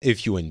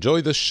If you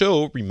enjoy the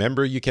show,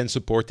 remember you can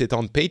support it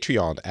on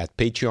Patreon at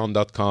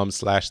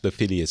patreon.com/the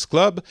Phileas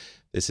Club.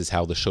 This is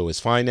how the show is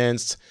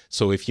financed.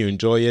 So if you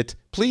enjoy it,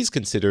 please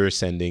consider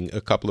sending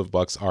a couple of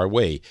bucks our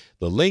way.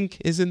 The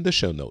link is in the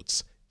show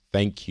notes.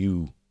 Thank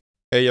you.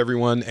 Hey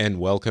everyone, and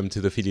welcome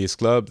to the Phileas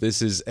Club.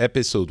 This is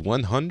episode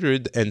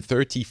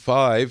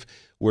 135.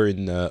 We're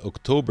in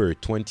October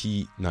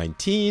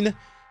 2019,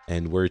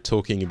 and we're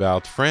talking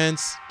about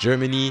France,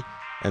 Germany,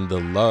 and the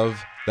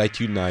love that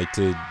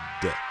united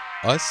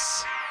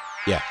us.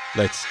 Yeah,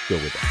 let's go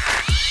with that.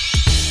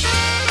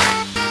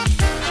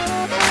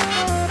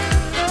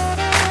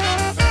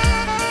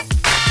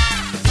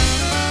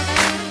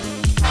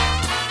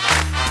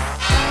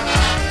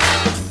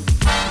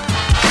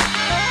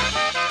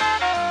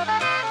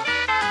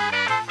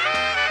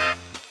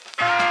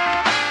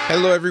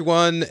 Hello,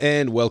 everyone,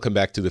 and welcome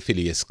back to the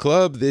Phileas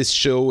Club. This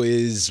show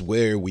is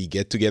where we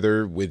get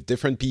together with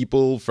different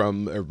people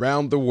from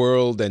around the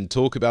world and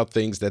talk about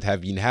things that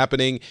have been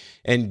happening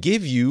and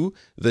give you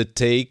the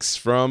takes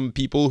from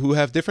people who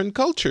have different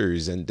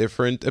cultures and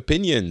different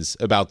opinions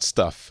about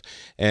stuff.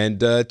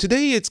 And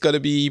today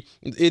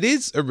it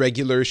is a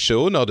regular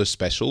show, not a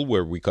special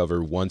where we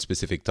cover one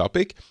specific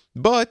topic,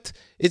 but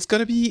it's going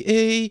to be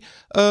a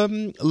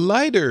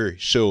lighter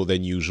show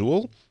than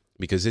usual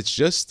because it's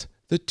just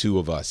the two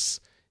of us.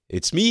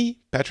 It's me,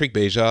 Patrick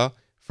Beja,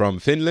 from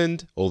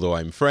Finland, although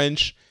I'm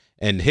French,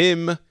 and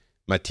him,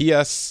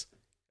 Matthias.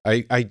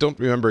 I don't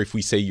remember if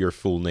we say your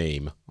full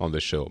name on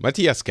the show.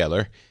 Matthias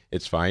Keller,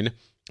 it's fine.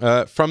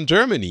 From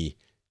Germany,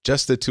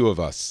 just the two of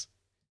us.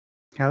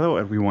 Hello,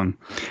 everyone.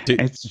 Do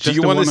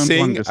you want to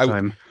sing? This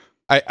time.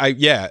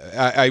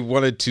 I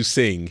wanted to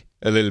sing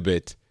a little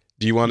bit.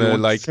 Do you want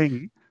to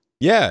sing?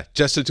 Yeah,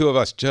 just the two of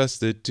us.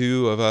 Just the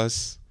two of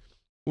us.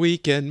 We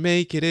can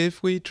make it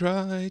if we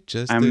try.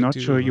 I'm not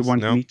sure you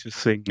want me to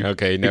sing.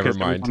 Okay, never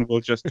mind. Everyone will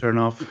just turn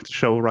off the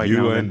show right now.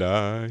 You and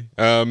I.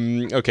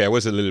 Okay, I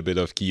was a little bit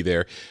off key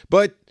there.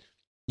 But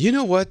you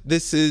know what?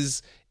 This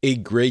is a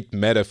great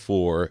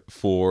metaphor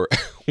for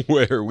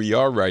where we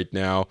are right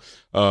now.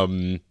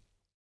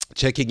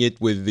 Checking in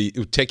with the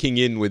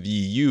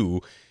EU.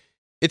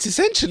 It's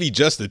essentially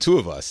just the two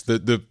of us.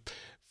 The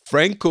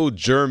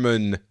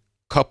Franco-German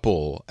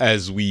couple,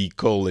 as we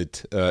call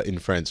it in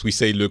France. We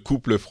say le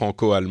couple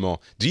franco-allemand.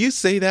 Do you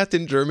say that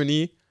in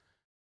Germany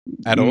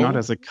at all? Not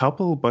as a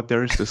couple, but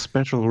there is a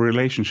special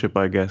relationship,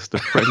 I guess. The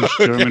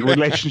French-German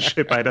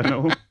relationship, I don't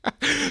know.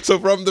 So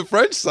from the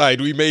French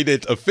side, we made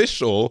it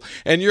official,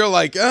 and you're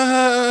like,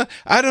 I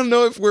don't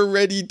know if we're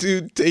ready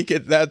to take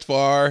it that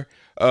far.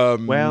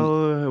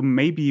 Well,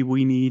 maybe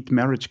we need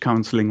marriage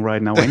counseling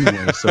right now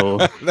anyway, so...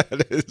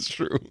 That is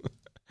true.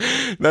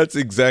 That's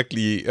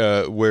exactly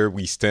where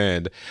we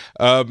stand.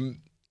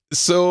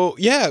 So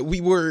yeah,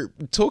 we were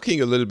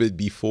talking a little bit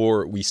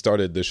before we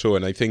started the show,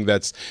 and I think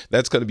that's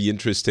going to be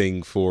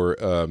interesting for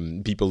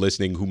people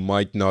listening who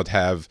might not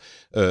have,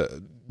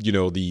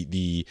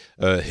 the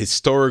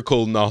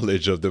historical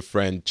knowledge of the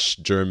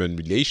French-German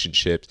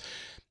relationships.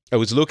 I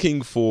was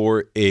looking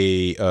for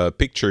a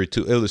picture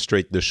to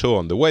illustrate the show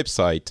on the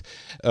website.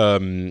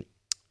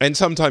 And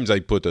sometimes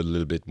I put a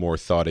little bit more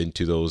thought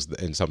into those,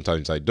 and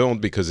sometimes I don't,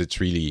 because it's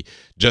really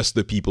just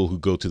the people who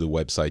go to the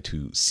website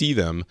who see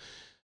them.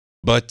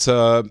 But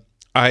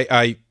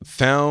I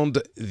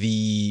found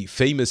the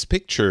famous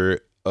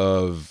picture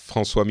of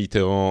François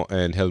Mitterrand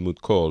and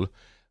Helmut Kohl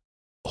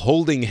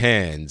holding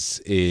hands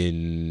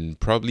in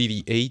probably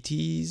the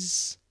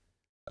 80s.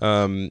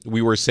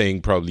 We were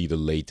saying probably the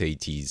late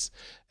 80s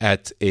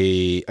at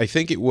I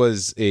think it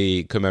was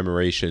a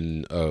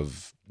commemoration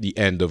of the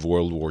end of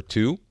World War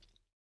II.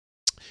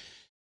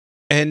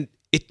 And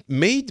it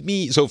made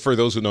me, so for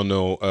those who don't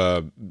know,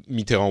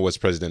 Mitterrand was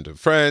president of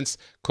France,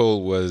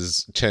 Kohl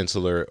was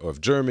chancellor of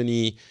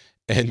Germany,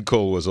 and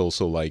Kohl was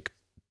also like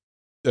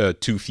 2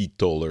 feet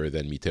taller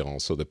than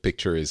Mitterrand. So the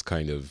picture is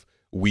kind of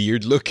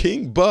weird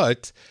looking,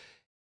 but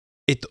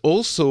it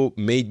also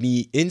made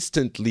me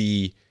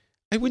instantly,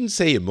 I wouldn't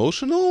say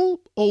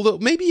emotional, although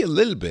maybe a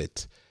little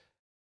bit,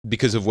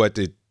 because of what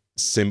it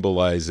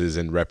symbolizes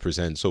and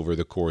represents over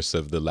the course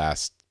of the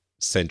last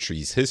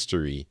century's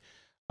history.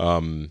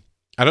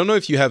 I don't know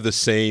if you have the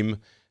same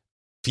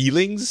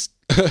feelings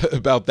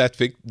about that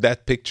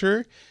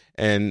picture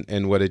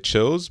and what it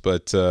shows,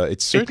 but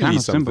it's certainly it kind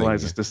of something.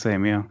 Symbolizes the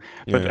same, yeah.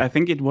 But I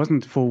think it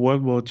wasn't for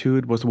World War II;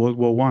 it was World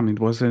War One. It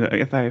was,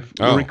 if I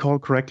recall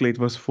correctly, it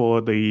was for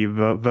the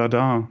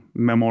Verdun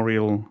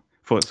Memorial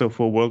for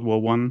World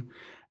War One,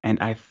 and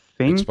I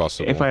think it's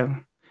possible. If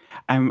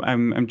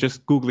I'm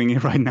just googling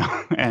it right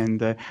now,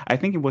 and I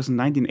think it was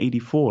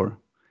 1984.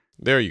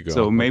 There you go.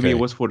 So maybe it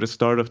was for the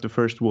start of the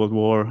First World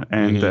War.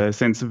 And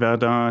since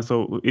Verdun,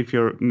 so if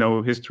you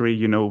know history,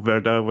 you know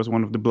Verdun was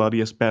one of the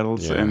bloodiest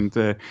battles. Yeah. And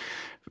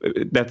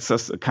that's a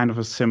kind of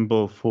a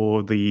symbol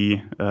for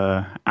the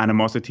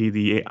animosity,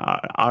 the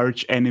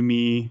arch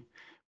enemy,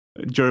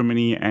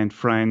 Germany and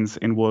France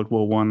in World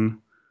War One.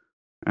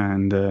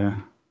 And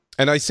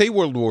And I say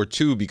World War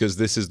II because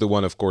this is the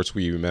one, of course,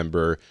 we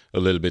remember a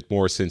little bit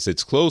more since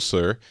it's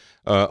closer.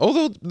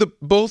 Although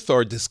both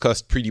are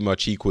discussed pretty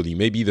much equally.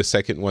 Maybe the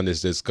second one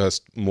is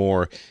discussed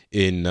more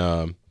in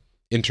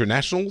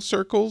international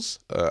circles.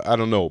 I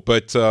don't know.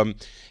 But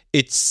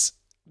it's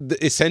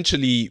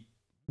essentially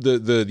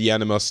the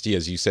animosity,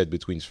 as you said,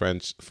 between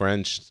France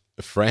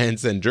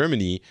and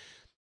Germany,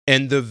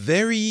 and the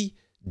very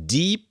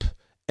deep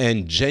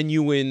and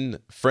genuine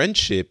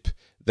friendship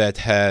that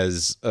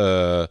has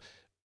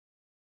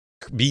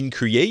been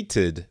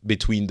created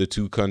between the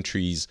two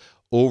countries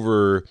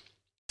over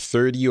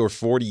 30 or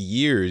 40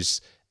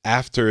 years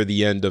after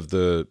the end of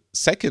the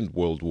Second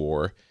World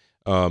War,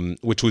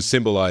 which was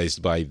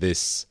symbolized by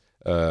this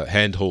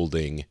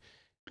hand-holding.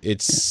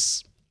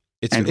 It's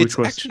which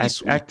was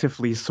actually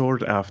actively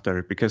sought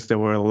after, because there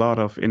were a lot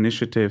of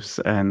initiatives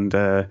and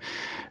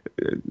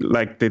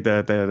like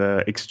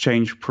the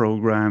exchange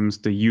programs,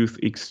 the youth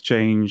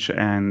exchange,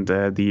 and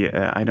the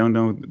I don't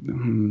know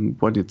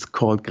what it's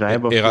called,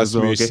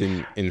 Erasmus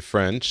in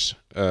French,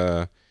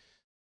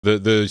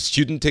 the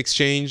student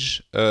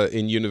exchange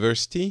in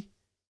university.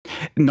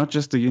 Not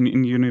just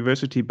in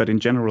university, but in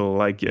general.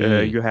 Like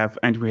we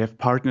have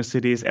partner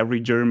cities. Every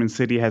German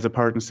city has a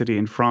partner city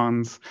in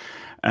France.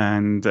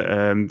 And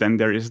then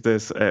there is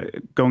this,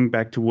 going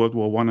back to World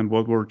War I and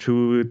World War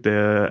II,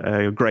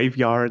 the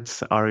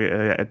graveyards are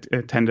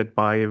attended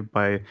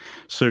by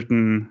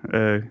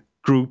certain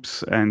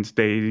groups, and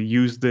they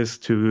use this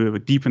to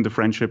deepen the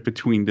friendship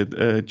between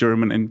the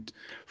German and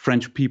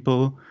French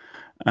people.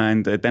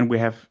 And then we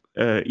have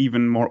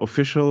even more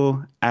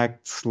official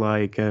acts,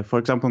 like, for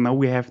example, now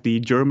we have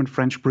the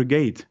German-French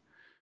Brigade.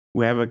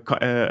 We have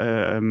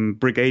a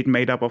brigade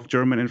made up of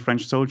German and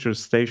French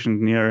soldiers stationed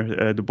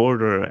near the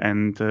border,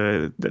 and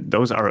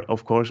those are,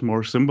 of course,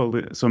 more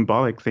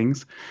symbolic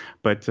things,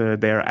 but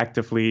they are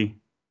actively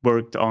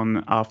worked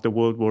on after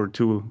World War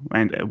II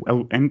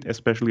and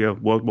especially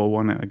World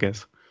War I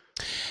guess.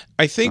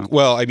 I think,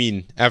 well, I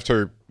mean,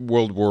 after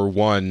World War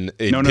I,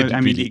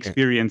 the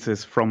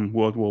experiences from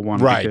World War I.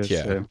 Right,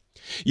 because,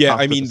 yeah,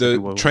 I mean,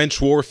 the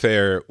trench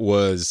warfare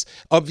was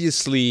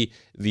obviously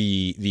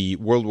the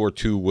World War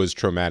II was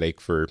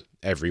traumatic for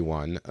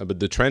everyone, but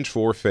the trench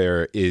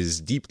warfare is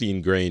deeply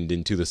ingrained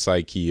into the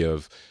psyche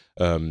of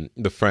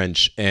the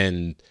French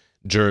and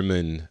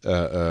German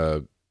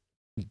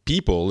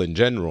people in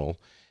general.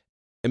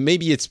 And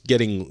maybe it's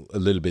getting a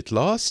little bit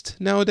lost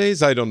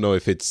nowadays. I don't know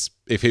if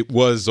it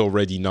was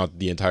already not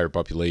the entire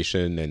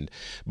population,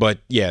 but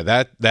yeah,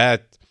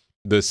 that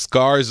the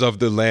scars of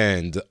the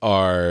land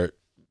are,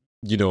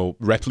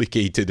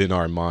 replicated in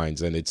our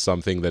minds, and it's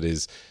something that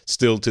is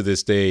still to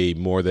this day,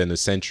 more than a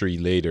century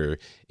later,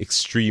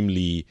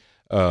 extremely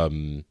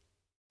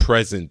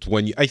present.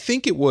 I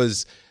think it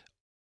was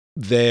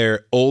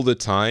there all the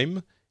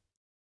time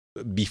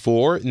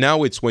before.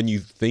 Now it's when you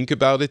think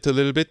about it a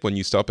little bit, when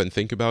you stop and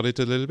think about it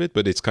a little bit,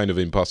 but it's kind of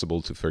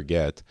impossible to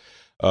forget.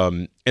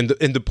 And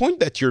the point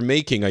that you're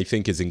making, I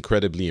think, is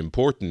incredibly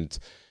important,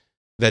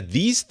 that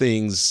these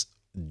things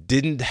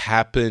didn't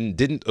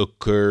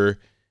occur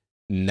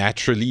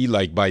naturally,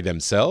 like by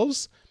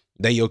themselves.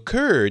 They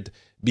occurred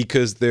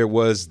because there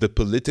was the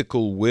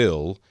political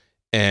will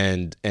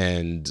and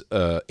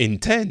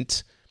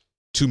intent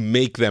to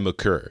make them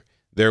occur.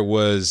 There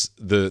was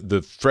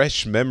the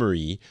fresh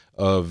memory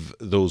of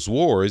those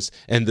wars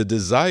and the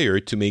desire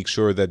to make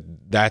sure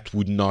that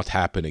would not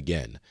happen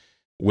again,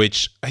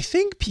 which I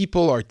think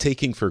people are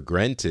taking for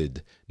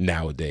granted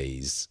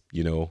nowadays,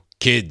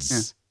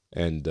 kids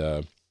and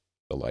the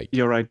like.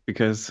 You're right,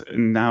 because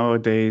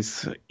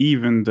nowadays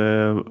even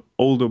the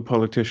older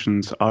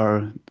politicians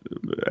are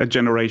a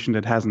generation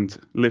that hasn't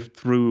lived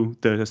through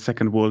the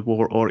Second World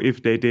War, or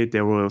if they did,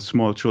 they were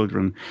small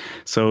children.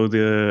 So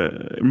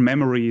the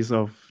memories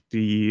of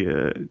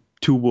the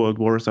two world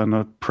wars are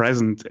not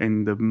present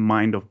in the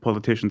mind of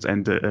politicians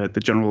and the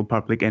general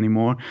public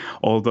anymore.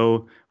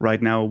 Although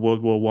right now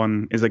World War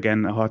I is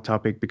again a hot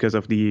topic because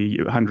of the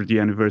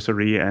 100-year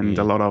anniversary and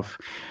a lot of,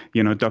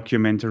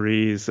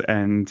 documentaries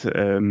and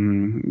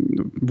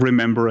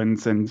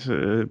remembrance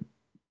and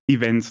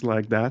events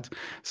like that.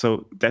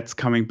 So that's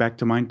coming back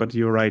to mind. But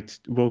you're right,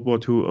 World War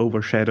II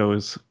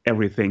overshadows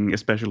everything,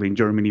 especially in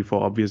Germany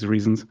for obvious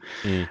reasons.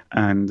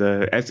 And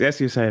as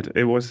you said,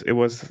 it was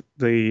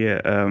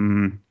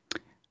the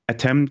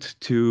attempt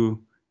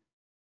to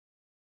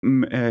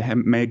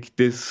make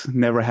this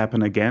never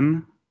happen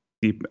again,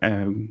 the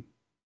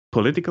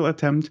political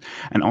attempt.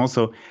 And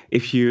also,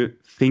 if you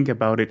think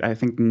about it, I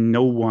think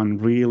no one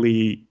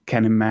really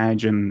can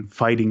imagine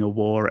fighting a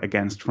war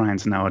against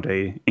France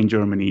nowadays in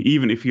Germany,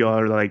 even if you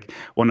are like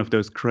one of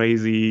those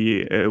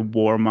crazy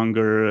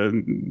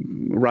warmonger,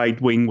 right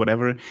wing,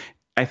 whatever.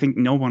 I think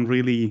no one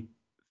really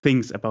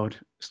thinks about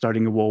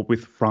starting a war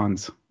with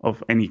France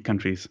of any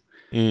countries.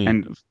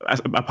 And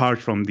apart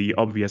from the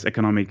obvious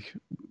economic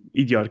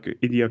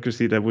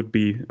idiocracy that would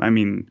be,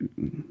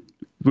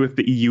 with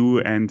the EU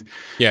and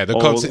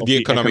the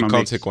economic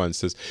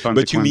consequences.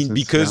 But you mean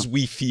because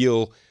we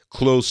feel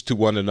close to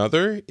one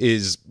another,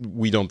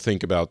 we don't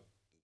think about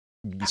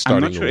I'm not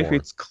starting a sure if war.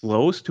 it's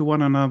close to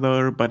one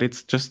another, but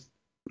it's just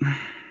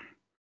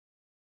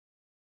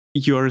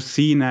you're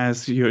seen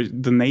as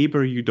the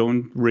neighbor. You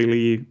don't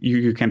really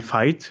you can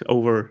fight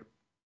over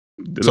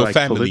So like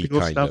family, political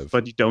kind stuff, of.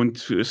 but you don't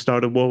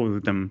start a war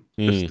with them.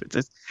 Mm,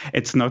 Just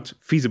it's not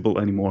feasible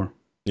anymore.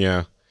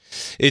 yeah.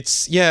 It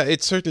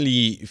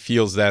certainly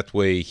feels that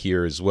way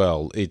here as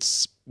well.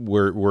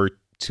 We're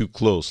too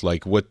close.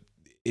 Like what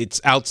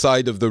it's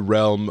outside of the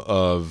realm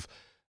of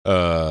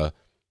uh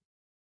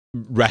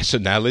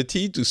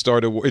rationality to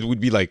start a war. It would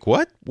be like,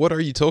 what are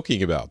you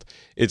talking about?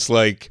 It's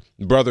like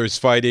brothers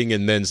fighting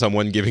and then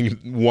someone giving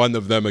one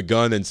of them a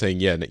gun and saying,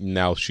 yeah,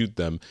 now shoot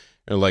them.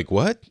 And like,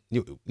 what?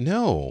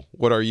 No,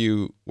 what are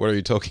you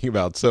talking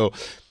about? So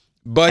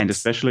And but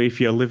especially if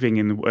you're living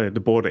in the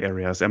border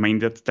areas. I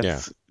mean, yeah.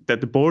 that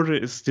the border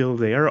is still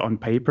there on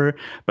paper,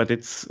 but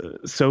it's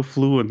so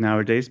fluid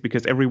nowadays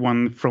because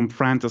everyone from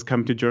France has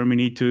come to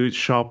Germany to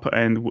shop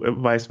and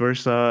vice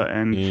versa,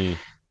 and Mm,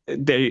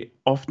 they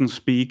often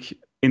speak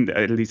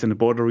at least in the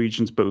border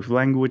regions both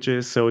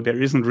languages. So there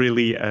isn't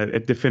really a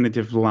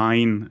definitive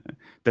line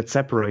that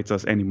separates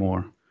us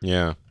anymore.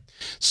 yeah.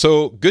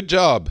 So good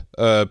job,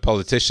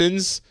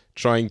 politicians,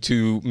 trying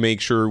to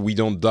make sure we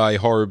don't die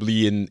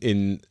horribly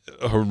in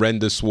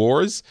horrendous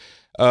wars.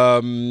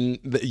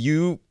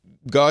 You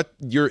got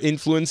your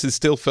influence is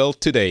still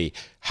felt today.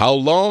 How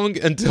long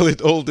until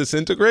it all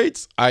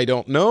disintegrates? I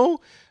don't know,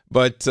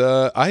 but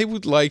I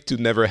would like to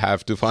never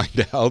have to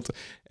find out,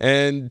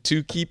 and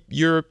to keep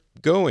Europe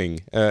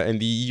going and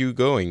the EU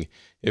going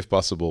if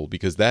possible,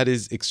 because that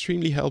is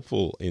extremely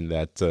helpful in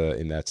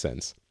that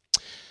sense.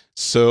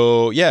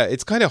 So yeah,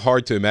 it's kind of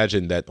hard to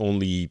imagine that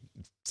only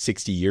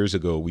 60 years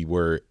ago we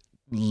were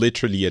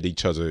literally at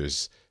each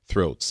other's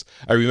throats.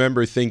 I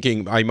remember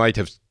thinking I might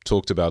have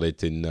talked about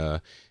it in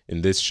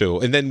this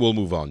show, and then we'll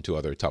move on to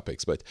other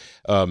topics. But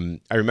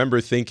I remember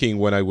thinking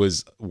when I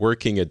was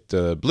working at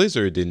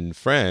Blizzard in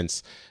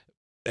France,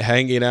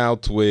 hanging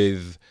out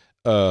with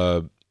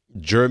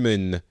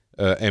German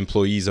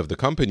employees of the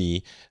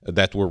company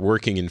that were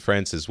working in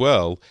France as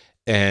well,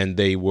 and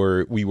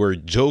we were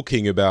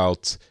joking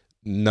about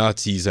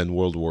Nazis and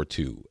World War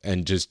II,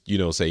 and just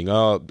saying,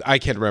 "Oh, I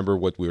can't remember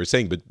what we were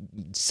saying," but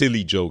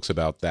silly jokes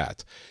about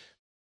that.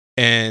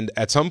 And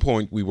at some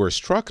point, we were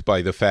struck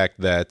by the fact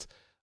that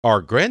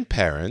our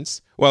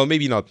grandparents, well,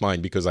 maybe not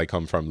mine because I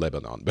come from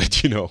Lebanon, but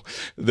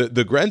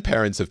the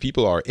grandparents of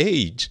people our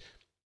age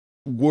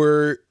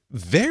were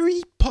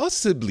very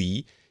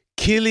possibly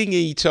killing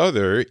each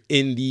other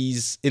in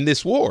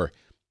this war.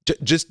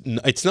 Just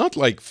it's not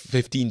like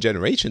 15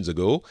 generations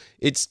ago.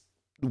 It's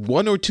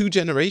one or two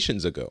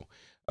generations ago.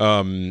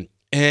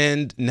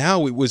 And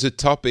now it was a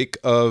topic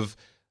of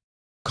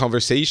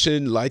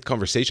conversation, light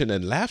conversation,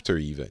 and laughter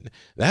even.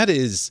 That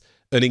is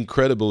an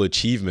incredible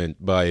achievement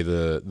by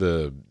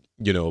the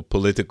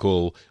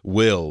political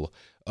will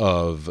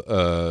of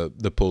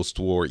the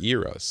post-war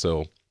era.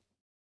 So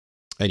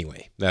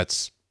anyway,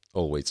 that's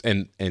always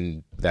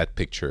and that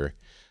picture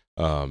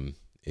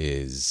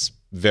is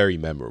very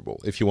memorable.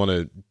 If you want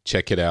to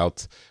check it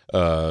out,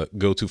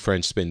 go to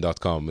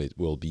frenchspin.com. It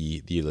will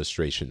be the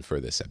illustration for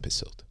this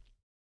episode.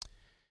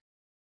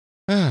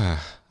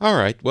 All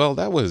right. Well,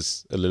 that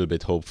was a little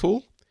bit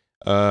hopeful.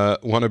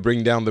 Want to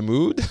bring down the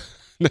mood?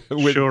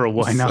 Sure,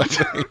 why not?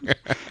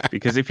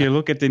 Because if you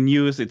look at the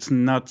news, it's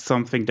not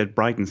something that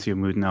brightens your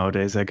mood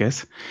nowadays, I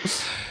guess.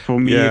 For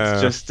me, Yeah.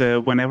 it's just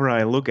whenever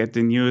I look at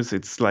the news,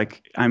 it's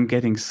like I'm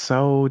getting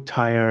so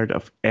tired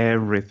of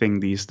everything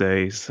these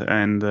days.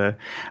 And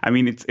I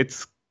mean,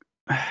 it's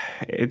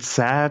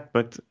sad,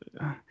 but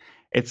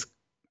it's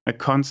a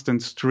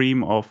constant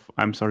stream of,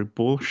 I'm sorry,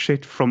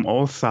 bullshit from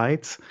all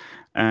sides.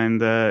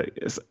 And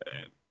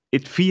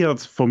it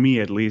feels, for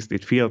me at least,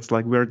 it feels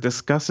like we're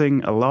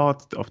discussing a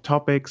lot of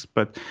topics,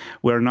 but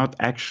we're not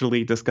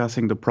actually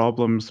discussing the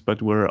problems,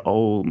 but we're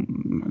all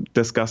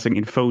discussing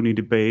in phony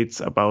debates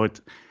about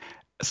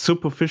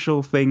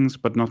superficial things,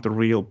 but not the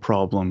real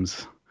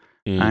problems.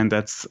 And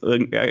that's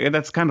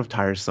kind of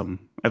tiresome.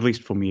 At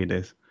least for me, it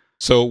is.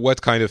 So,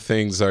 what kind of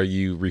things are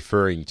you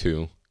referring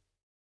to?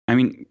 I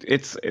mean,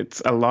 it's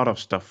a lot of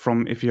stuff.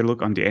 From if you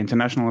look on the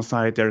international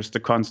side, there's the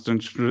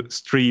constant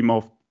stream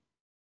of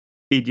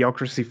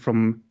idiocracy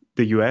from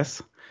the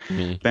US.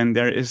 Mm-hmm. Then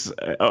there is,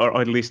 or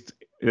at least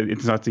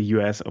it's not the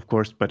US, of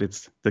course, but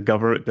it's the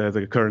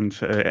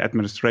current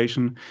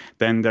administration.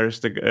 Then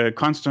there's the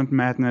constant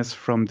madness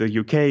from the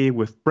UK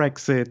with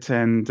Brexit,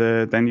 and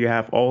then you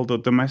have all the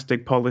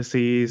domestic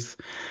policies,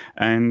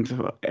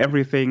 and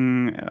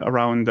everything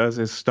around us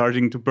is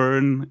starting to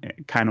burn,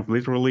 kind of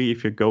literally,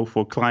 if you go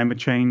for climate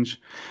change.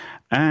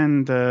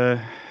 And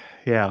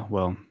yeah,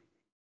 well,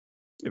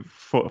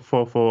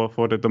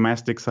 for the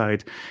domestic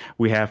side,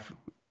 we have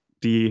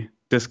the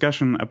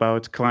discussion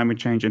about climate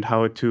change and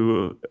how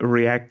to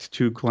react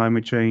to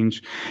climate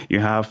change. You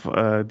have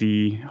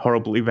the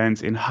horrible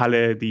events in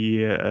Halle,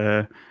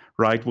 the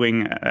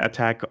right-wing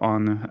attack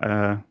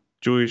on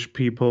Jewish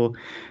people.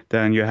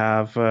 Then you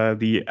have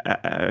the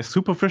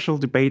superficial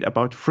debate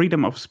about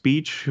freedom of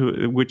speech,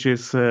 which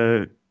is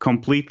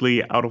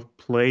completely out of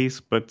place,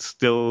 but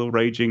still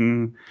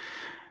raging.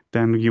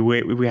 Then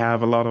we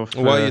have a lot of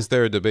Why is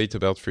there a debate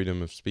about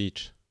freedom of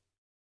speech?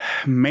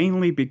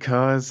 mainly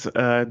because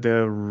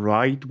the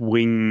right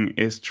wing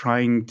is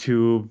trying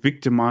to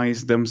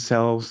victimize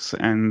themselves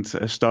and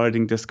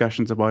starting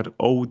discussions about,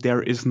 oh,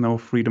 there is no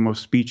freedom of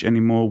speech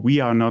anymore. We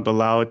are not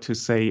allowed to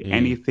say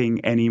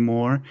anything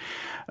anymore.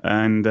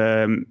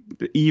 And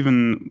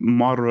even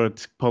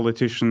moderate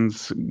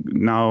politicians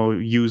now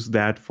use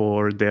that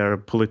for their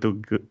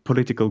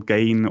political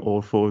gain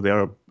or for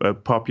their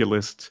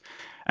populist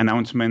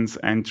announcements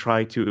and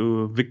try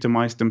to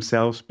victimize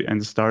themselves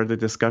and start a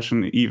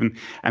discussion. Even,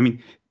 I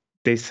mean,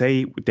 they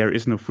say there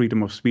is no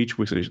freedom of speech,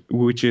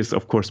 which is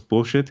of course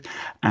bullshit,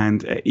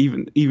 and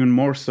even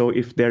more so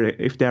if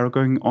they're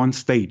going on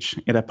stage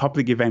at a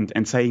public event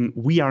and saying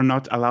we are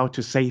not allowed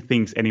to say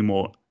things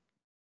anymore.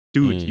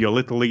 Dude, you're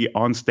literally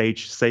on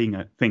stage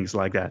saying things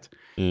like that.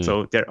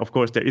 So there, of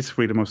course, there is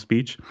freedom of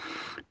speech,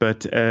 but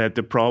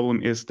the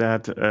problem is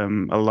that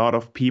a lot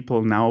of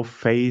people now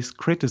face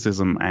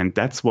criticism, and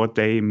that's what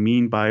they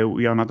mean by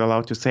we are not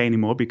allowed to say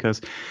anymore, because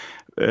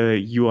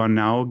you are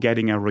now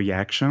getting a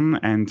reaction,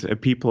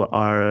 and people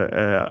are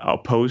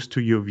opposed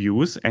to your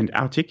views and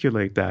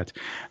articulate that.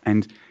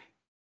 And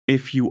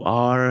if you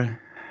are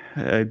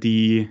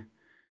the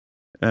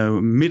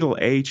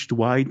middle-aged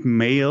white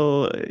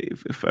male,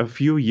 if a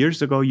few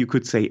years ago you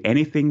could say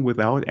anything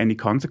without any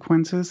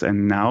consequences,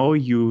 and now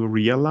you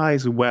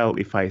realize, well,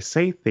 if I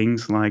say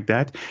things like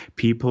that,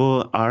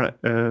 people are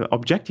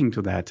objecting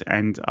to that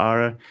and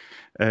are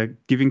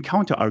giving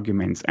counter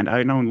arguments, and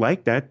I don't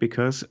like that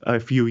because a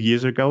few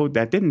years ago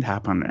that didn't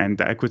happen, and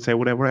I could say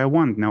whatever I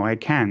want. Now I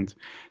can't.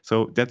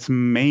 So that's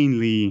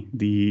mainly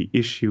the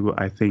issue,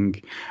 I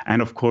think,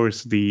 and of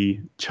course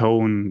the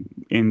tone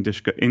in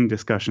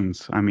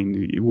discussions. I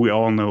mean, we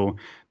all know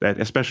that,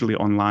 especially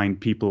online,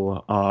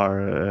 people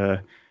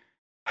are.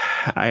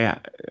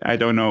 I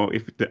don't know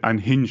if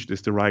unhinged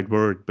is the right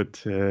word, but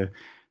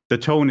the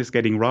tone is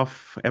getting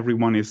rough.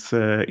 Everyone is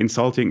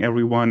insulting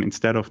everyone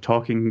instead of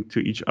talking to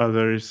each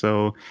other.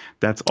 So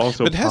that's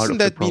also But part hasn't of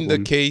the that been the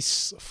problem.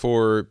 case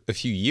for a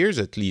few years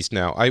at least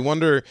now? I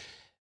wonder.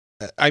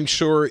 I'm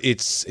sure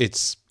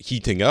it's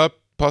heating up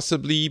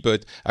possibly,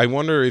 but I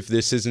wonder if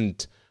this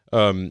isn't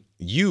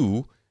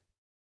you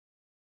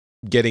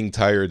getting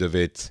tired of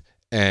it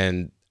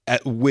and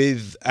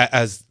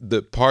as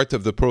the part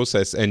of the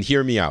process. And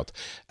hear me out,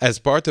 as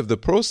part of the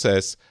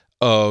process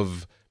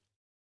of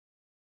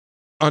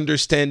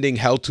understanding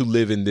how to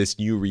live in this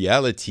new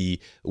reality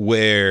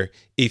where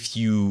if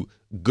you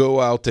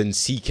go out and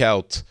seek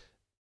out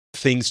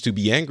things to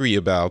be angry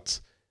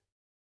about,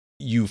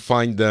 you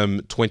find them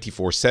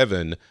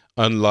 24/7,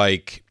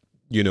 unlike,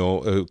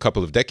 a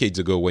couple of decades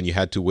ago when you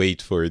had to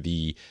wait for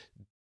the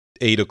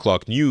 8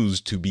 o'clock news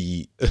to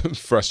be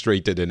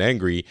frustrated and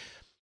angry.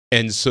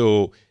 And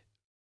so,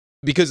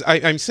 because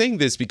I'm saying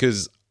this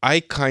because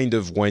I kind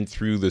of went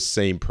through the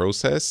same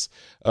process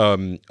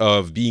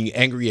of being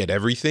angry at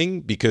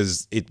everything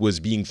because it was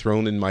being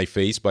thrown in my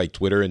face by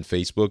Twitter and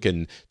Facebook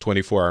and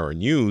 24-hour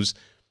news,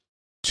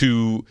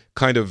 to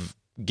kind of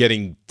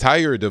getting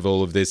tired of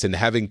all of this and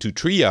having to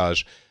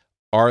triage,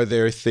 are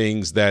there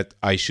things that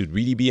I should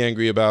really be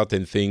angry about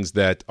and things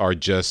that are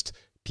just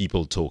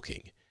people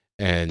talking?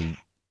 And,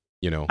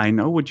 I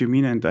know what you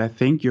mean, and I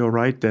think you're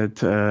right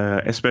that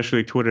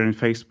especially Twitter and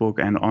Facebook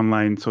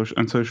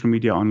and social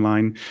media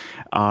online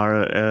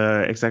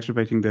are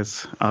exacerbating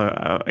this,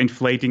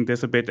 inflating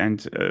this a bit,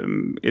 and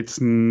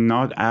it's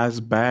not as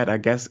bad, I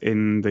guess,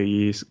 in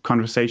the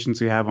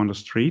conversations you have on the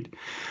street.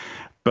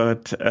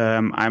 But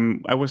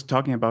I was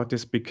talking about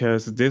this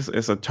because this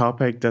is a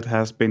topic that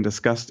has been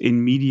discussed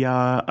in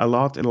media a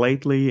lot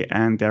lately,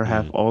 and there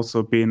have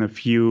also been a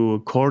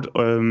few court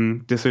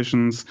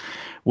decisions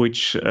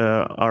which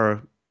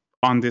are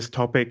on this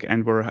topic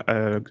and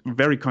were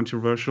very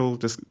controversial.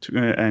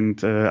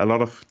 And a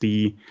lot of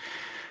the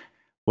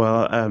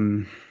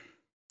the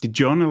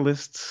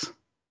journalists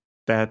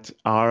that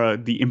are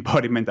the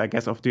embodiment, I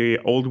guess, of the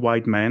old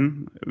white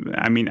man.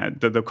 I mean,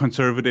 the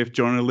conservative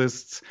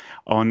journalists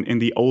in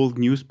the old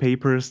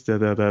newspapers,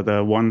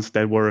 the ones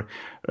that were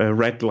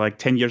read like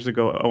 10 years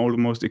ago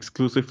almost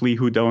exclusively,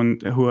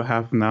 who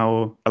have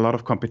now a lot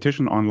of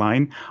competition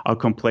online, are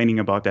complaining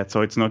about that.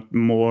 So it's not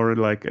more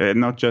like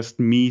not just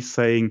me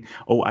saying,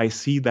 oh, I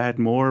see that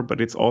more,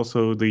 but it's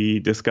also the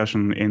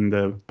discussion in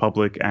the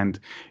public and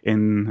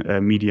in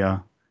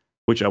media,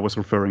 which I was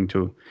referring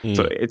to.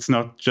 So it's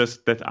not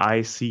just that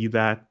I see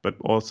that, but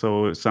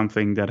also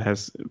something that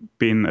has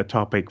been a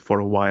topic for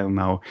a while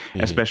now,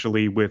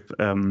 especially with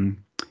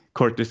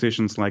court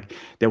decisions. Like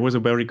there was a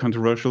very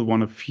controversial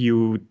one a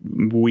few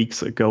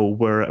weeks ago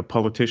where a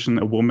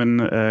woman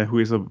who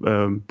is a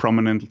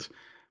prominent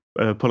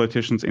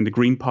politician in the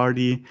Green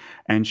Party,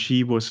 and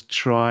she was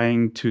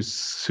trying to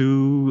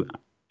sue,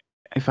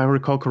 if I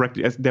recall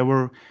correctly, as there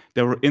were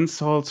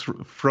insults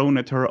thrown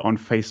at her on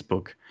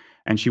Facebook.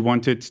 and she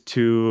wanted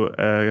to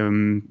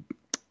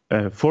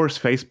force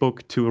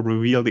Facebook to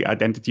reveal the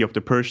identity of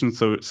the person,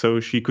 so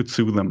she could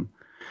sue them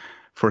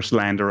for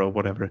slander or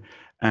whatever.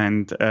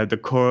 And the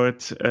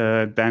court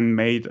then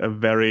made a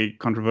very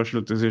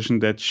controversial decision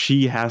that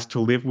she has to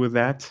live with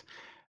that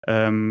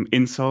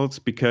insults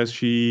because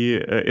she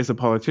is a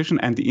politician,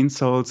 and the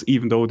insults,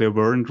 even though they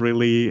weren't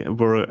really,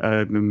 were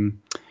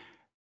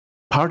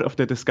part of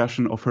the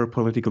discussion of her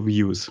political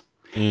views.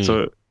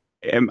 So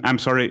I'm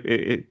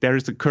sorry, there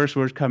is a curse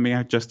word coming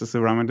out just as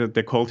a reminder.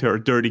 They called her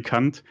a dirty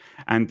cunt,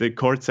 and the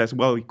court says,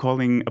 well,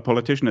 calling a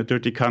politician a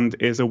dirty cunt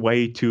is a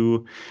way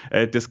to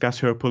discuss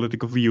her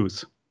political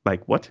views.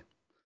 Like, what?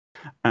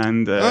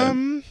 And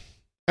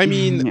I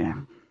mean, yeah.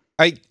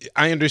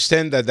 I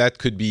understand that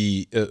could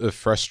be a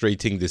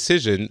frustrating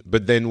decision,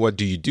 but then what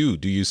do?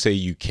 Do you say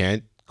you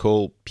can't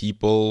call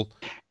people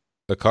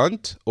a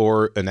cunt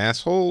or an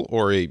asshole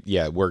or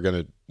we're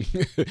gonna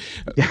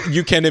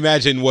you can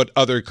imagine what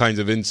other kinds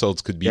of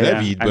insults could be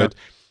levied, but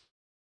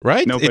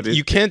right? No, but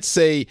you can't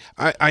say,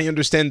 I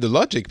understand the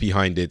logic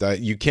behind it.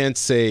 You can't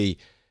say,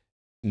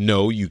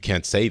 no, you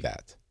can't say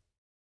that,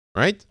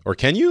 right? Or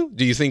can you?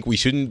 Do you think we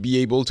shouldn't be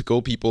able to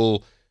call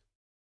people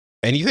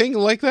anything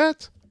like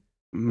that?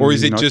 Or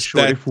is it just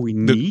sure that if we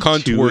the need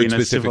cunt to word in a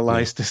specifically?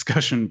 civilized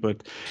discussion?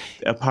 But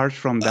apart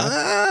from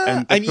that,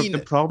 and I mean, the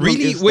problem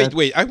really, is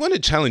wait. I want to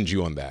challenge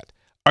you on that.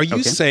 Are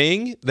you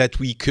saying that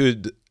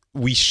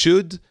we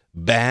should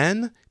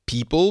ban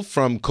people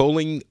from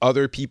calling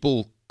other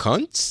people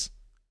cunts?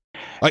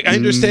 Like, I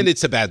understand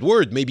it's a bad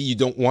word. Maybe you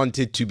don't want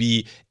it to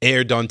be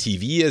aired on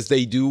TV as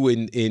they do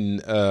in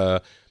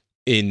the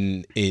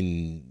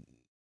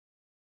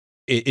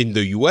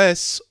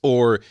US,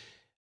 or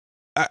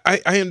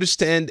I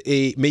understand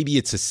maybe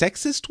it's a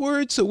sexist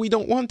word, so we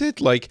don't want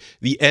it. Like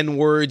the N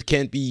word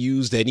can't be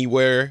used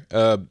anywhere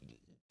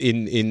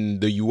in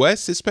the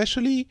US,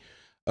 especially.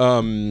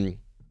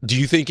 Do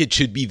you think it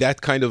should be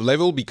that kind of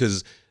level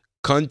because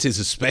cunt is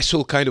a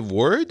special kind of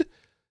word?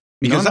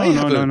 Because no, okay.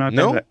 not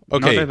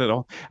that at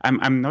all.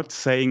 I'm not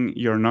saying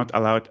you're not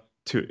allowed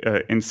to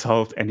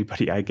insult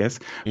anybody, I guess.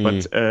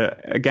 But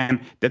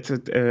again, that's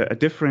a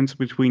difference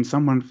between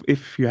someone.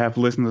 If you have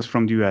listeners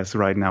from the US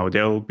right now,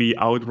 they'll be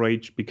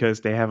outraged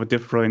because they have a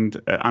different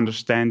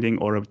understanding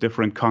or a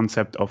different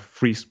concept of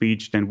free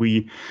speech than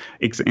we,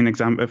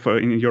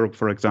 in Europe,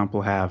 for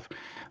example, have.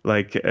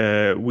 Like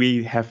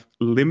we have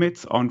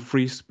limits on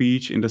free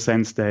speech in the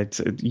sense that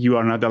you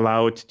are not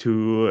allowed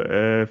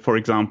to, for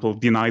example,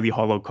 deny the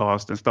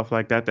Holocaust and stuff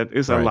like that. That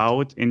is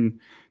allowed in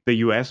the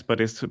US,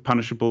 but it's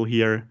punishable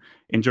here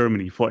in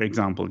Germany, for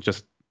example.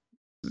 Just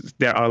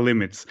there are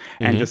limits.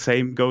 And the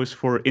same goes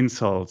for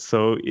insults.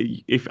 So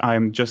if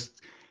I'm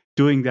just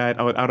doing that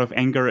out of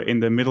anger in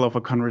the middle of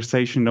a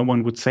conversation, no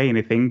one would say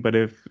anything. But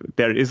if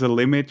there is a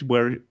limit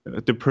where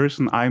the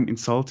person I'm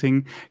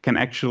insulting can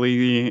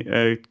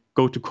actually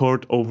go to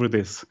court over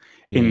this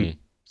in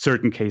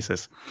certain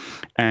cases.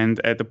 And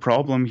the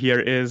problem here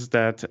is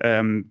that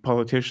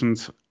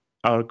politicians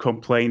are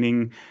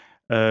complaining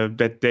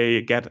that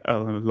they get a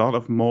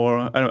lot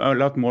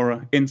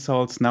more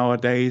insults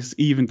nowadays,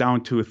 even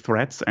down to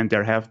threats, and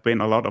there have been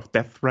a lot of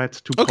death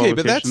threats to politicians.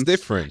 But that's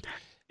different.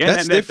 Yeah,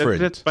 that's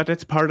different. But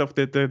that's part of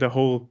the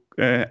whole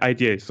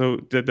idea. So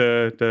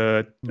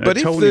the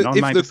tone in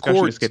online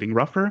discussion is getting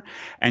rougher,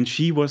 and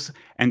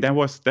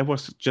that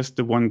was just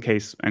the one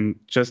case. And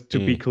just to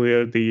be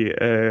clear,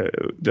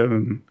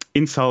 the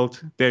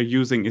insult they're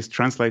using is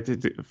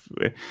translated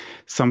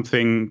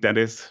something that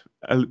is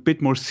a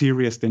bit more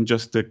serious than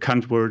just the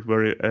cunt word,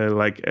 where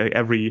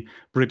every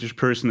British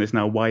person is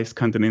now, why is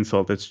cunt an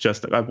insult? It's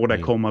just what I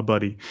call my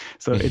buddy.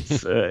 So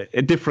it's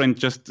a different,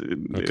 just a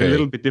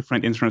little bit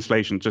different in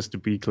translation, just to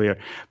be clear.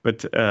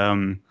 But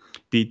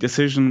the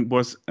decision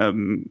was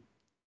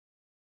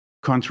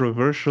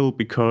controversial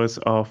because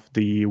of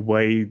the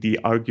way the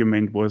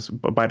argument was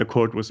by the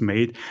court was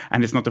made,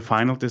 and it's not the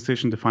final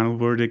decision, the final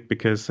verdict,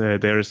 because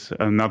there's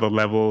another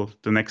level,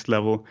 the next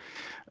level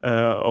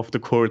of the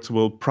courts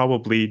will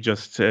probably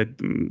just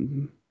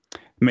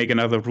make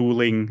another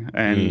ruling,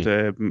 and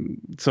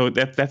so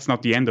that's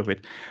not the end of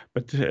it.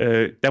 But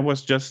that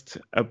was just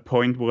a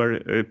point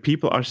where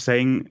people are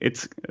saying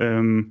it's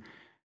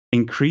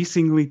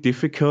increasingly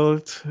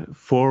difficult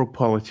for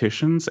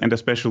politicians, and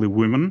especially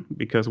women,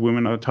 because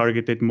women are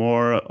targeted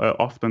more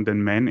often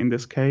than men in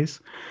this case.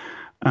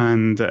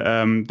 And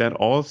that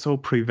also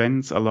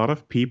prevents a lot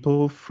of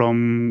people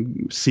from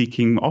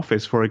seeking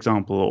office, for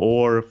example,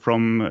 or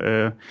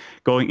from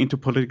going into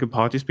political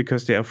parties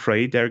because they're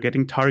afraid they're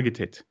getting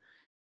targeted.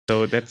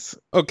 So that's...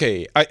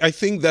 Okay, I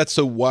think that's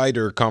a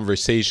wider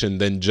conversation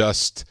than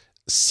just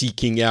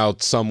seeking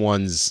out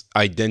someone's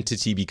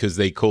identity because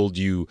they called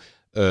you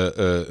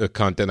a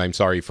cunt. And I'm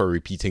sorry for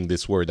repeating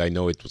this word. I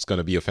know it was going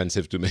to be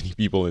offensive to many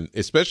people, and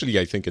especially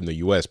I think in the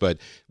US, but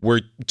we're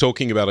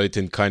talking about it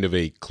in kind of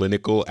a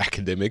clinical,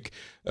 academic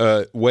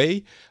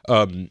way.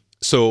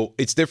 So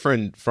it's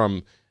different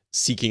from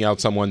seeking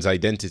out someone's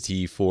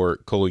identity for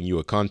calling you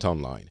a cunt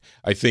online.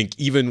 I think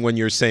even when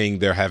you're saying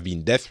there have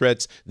been death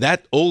threats,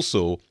 that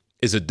also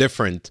is a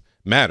different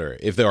matter.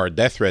 If there are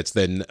death threats,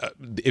 then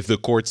if the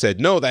court said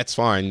no, that's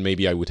fine,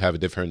 maybe I would have a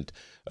different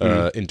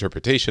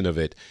interpretation of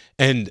it.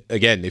 And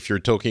again, if you're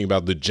talking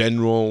about the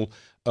general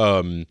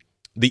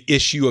the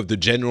issue of the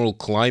general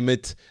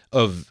climate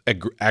of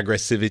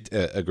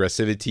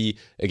aggressivity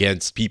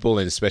against people,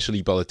 and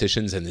especially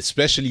politicians, and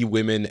especially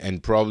women,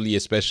 and probably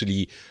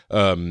especially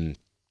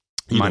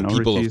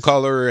people of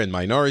color and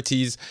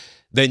minorities,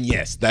 then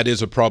yes, that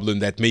is a problem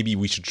that maybe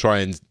we should try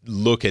and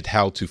look at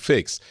how to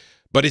fix.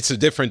 But it's a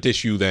different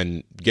issue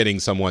than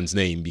getting someone's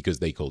name because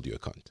they called you a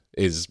cunt,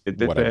 is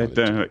what I wanted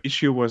The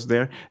issue was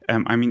there.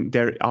 I mean,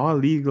 there are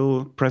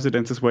legal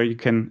precedences where you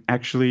can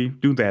actually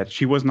do that.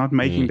 She was not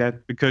making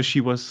that because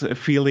she was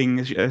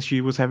feeling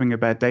she was having a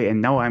bad day,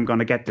 and now I'm going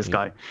to get this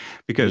guy.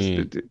 Because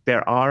you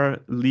are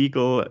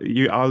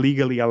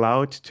legally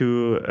allowed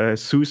to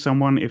sue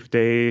someone if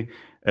they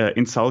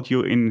insult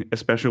you in a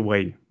special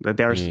way.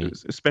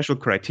 There's special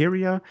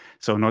criteria,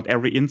 so not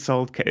every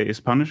insult is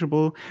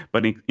punishable,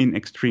 but in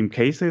extreme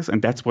cases,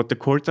 and that's what the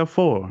courts are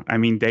for. I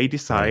mean, they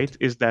decide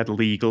is that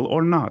legal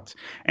or not.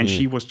 And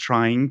she was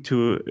trying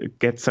to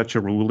get such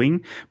a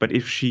ruling, but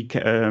if she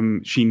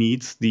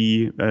needs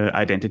the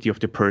identity of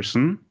the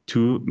person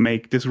to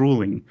make this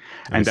ruling,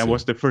 and that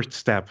was the first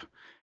step.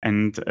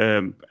 And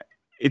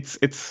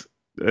it's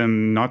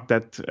not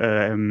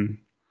that.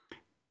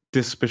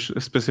 This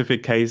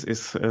specific case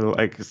is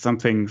like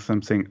something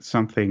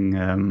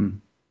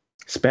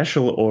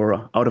special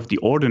or out of the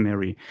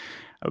ordinary,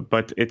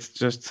 but it's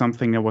just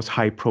something that was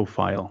high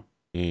profile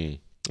in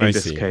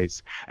this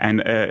case.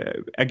 And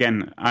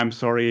again, I'm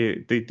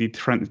sorry,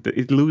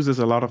 it loses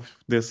a lot of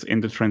this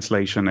in the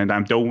translation, and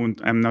I'm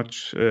not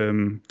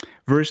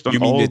versed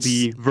on all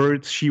the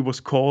words she was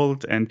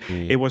called, and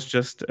it was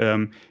just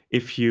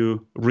if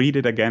you read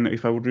it again,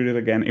 if I would read it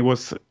again, it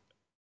was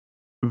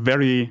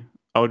very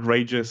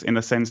outrageous in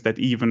a sense that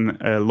even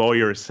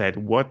lawyers said,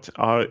 what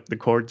are the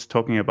courts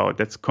talking about?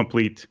 That's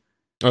complete.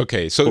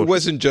 Okay, so bullshit. It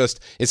wasn't just,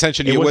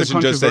 essentially, it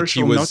wasn't just that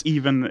she was... not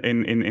even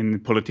in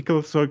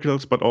political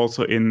circles, but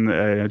also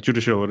in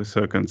judicial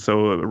circles.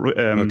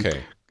 So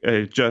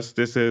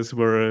justices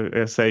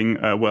were saying,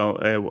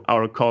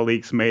 our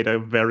colleagues made a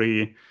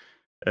very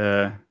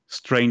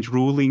strange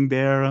ruling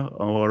there,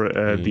 or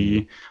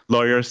the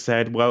lawyer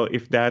said, well,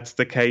 if that's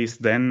the case,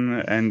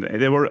 then, and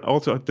they were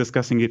also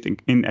discussing it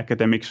in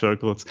academic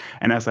circles.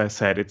 And as I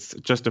said, it's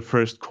just the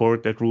first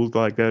court that ruled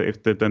like that.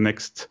 If the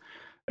next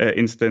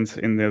instance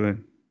in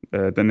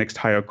the next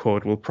higher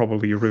court will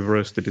probably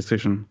reverse the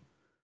decision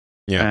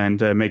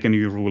and make a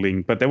new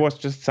ruling. But there was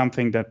just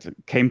something that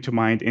came to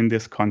mind in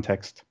this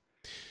context.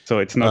 So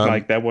it's not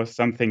like that was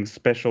something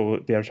special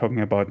they're talking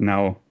about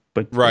now.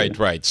 But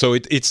right. So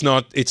it's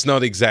not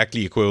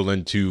exactly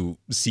equivalent to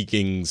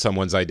seeking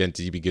someone's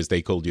identity because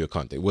they called you a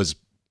cunt. It was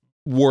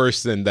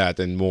worse than that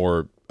and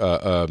more.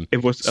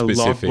 It was a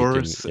lot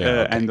worse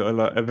and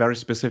a very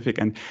specific.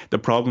 And the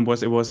problem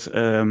was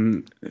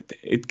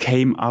it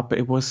came up.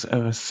 It was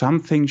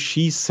something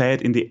she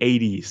said in the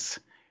 80s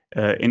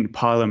in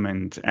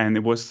Parliament, and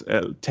it was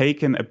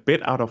taken a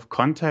bit out of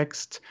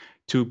context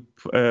to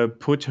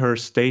put her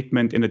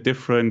statement in a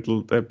different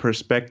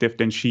perspective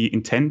than she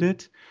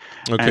intended.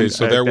 Okay, and,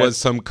 so there was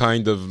some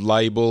kind of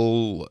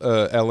libel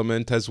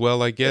element as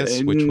well, I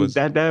guess, which was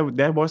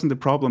that wasn't the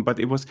problem, but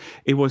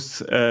it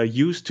was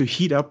used to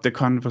heat up the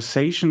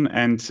conversation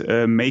and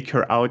make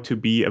her out to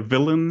be a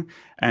villain,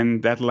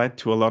 and that led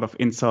to a lot of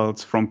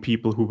insults from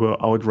people who were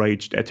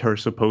outraged at her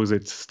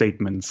supposed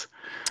statements.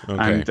 Okay.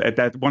 And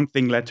that one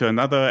thing led to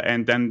another,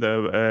 and then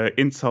the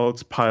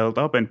insults piled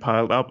up, and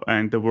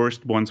the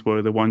worst ones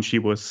were the ones she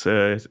was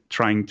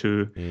trying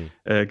to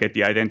get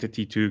the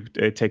identity to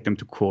take them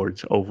to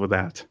court over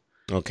that.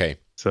 Okay.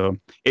 So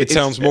it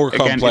sounds more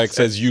complex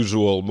as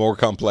usual, more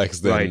complex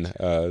than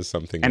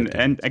something.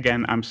 And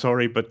again, I'm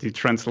sorry, but the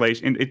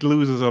translation, it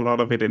loses a lot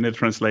of it in the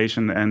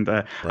translation. And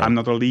I'm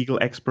not a legal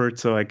expert,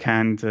 so I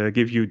can't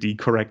give you the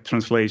correct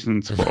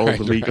translations for all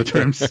the legal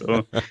terms.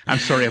 So I'm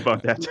sorry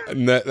about that.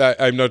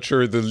 I'm not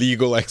sure the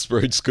legal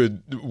experts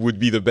would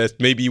be the best.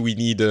 Maybe we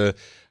need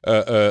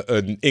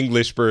an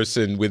English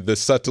person with the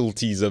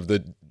subtleties of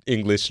the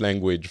English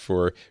language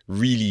for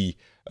really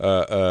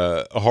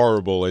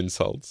horrible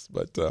insults,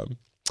 but.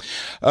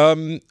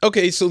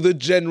 Okay, so the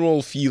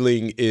general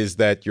feeling is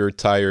that you're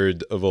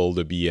tired of all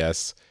the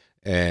BS,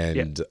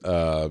 and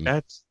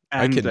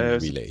I can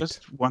relate.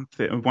 Just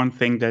one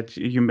thing that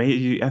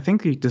I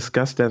think we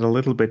discussed that a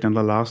little bit in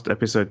the last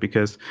episode,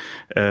 because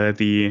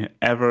the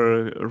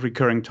ever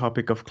recurring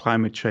topic of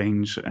climate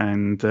change,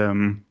 and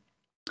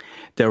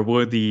there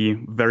were the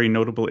very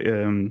notable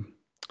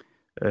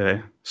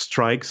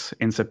strikes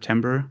in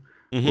September.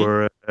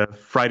 Were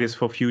Fridays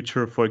for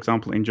Future, for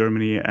example, in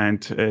Germany,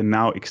 and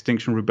now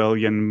Extinction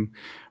Rebellion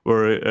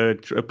were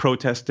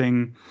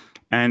protesting.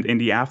 And in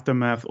the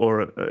aftermath,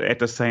 or at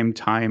the same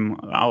time,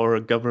 our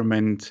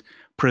government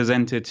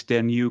presented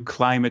their new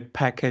climate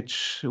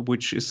package,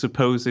 which is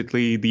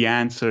supposedly the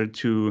answer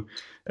to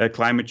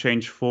climate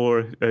change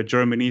for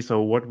Germany.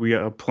 So what we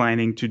are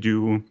planning to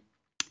do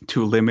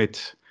to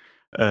limit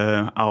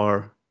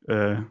our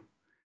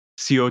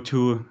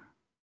CO2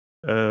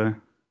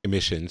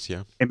 emissions,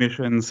 yeah.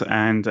 emissions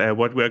and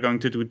what we're going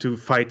to do to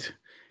fight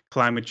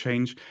climate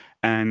change.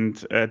 And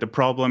the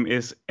problem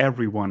is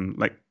everyone,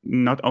 like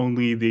not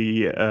only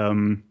the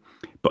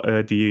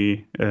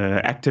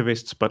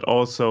activists, but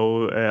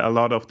also a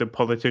lot of the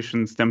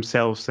politicians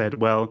themselves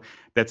said, well,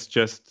 that's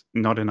just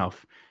not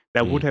enough.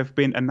 That would have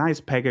been a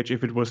nice package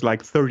if it was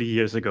like 30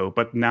 years ago.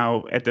 But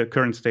now at the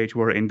current stage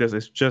we're in, this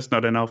is just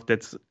not enough.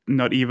 That's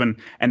not even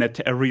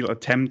a real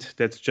attempt.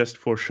 That's just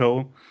for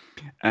show.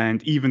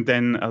 And even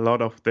then, a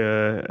lot of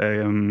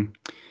the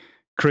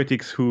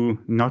critics who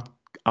not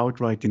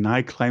outright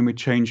deny climate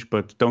change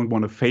but don't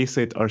want to face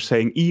it are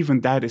saying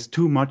even that is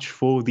too much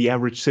for the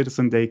average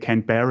citizen. They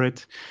can't bear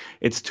it.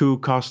 It's too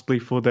costly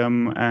for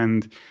them.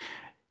 And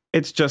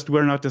it's just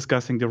we're not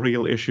discussing the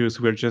real issues.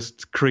 We're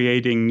just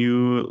creating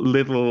new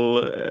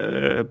little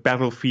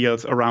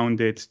battlefields around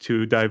it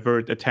to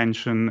divert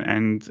attention,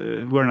 and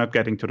we're not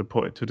getting to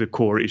the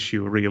core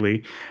issue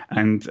really.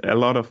 And a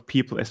lot of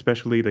people,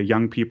 especially the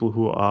young people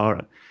who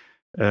are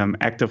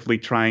actively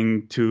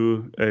trying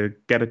to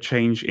get a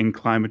change in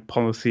climate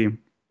policy,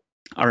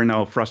 are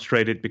now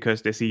frustrated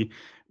because they see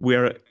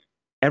where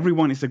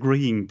everyone is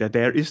agreeing that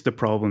there is the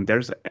problem.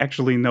 There's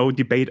actually no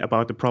debate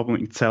about the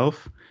problem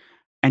itself.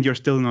 And you're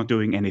still not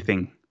doing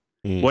anything.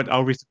 What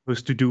are we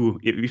supposed to do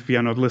if you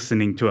are not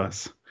listening to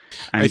us?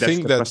 And I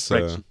think that's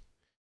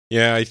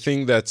I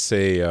think that's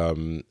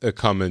a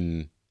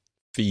common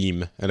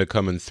theme and a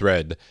common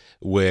thread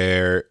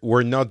where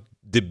we're not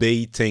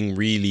debating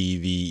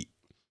really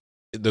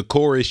the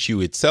core issue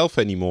itself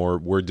anymore.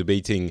 We're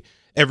debating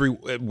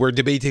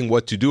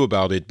what to do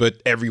about it, but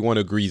everyone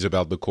agrees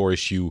about the core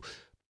issue,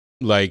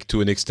 like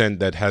to an extent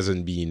that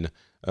hasn't been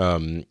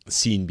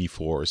seen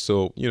before.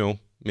 So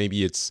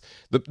maybe it's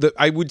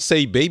I would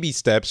say baby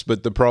steps,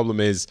 but the problem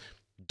is,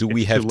 do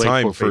we have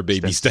time for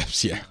baby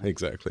steps? Yeah,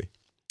 exactly.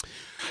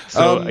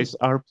 So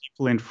are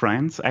people in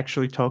France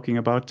actually talking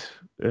about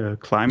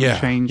climate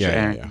change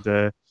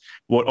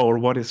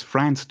what is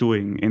France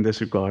doing in this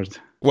regard?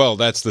 Well,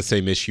 that's the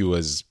same issue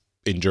as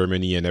in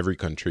Germany and every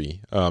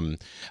country.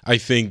 I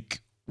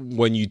think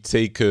when you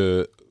take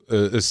a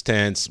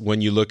stance,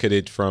 when you look at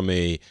it from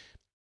a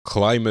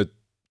climate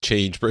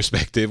change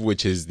perspective,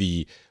 which is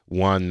the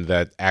one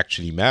that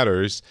actually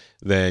matters,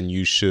 then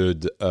you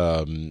should,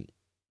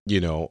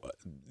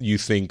 you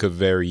think of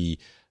very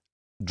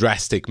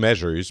drastic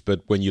measures.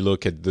 But when you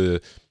look at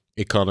the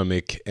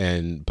economic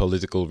and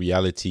political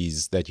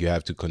realities that you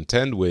have to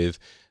contend with,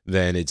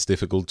 then it's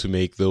difficult to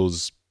make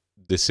those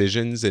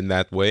decisions in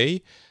that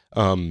way,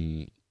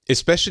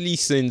 especially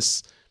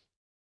since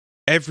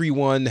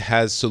everyone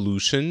has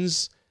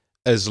solutions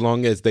as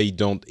long as they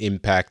don't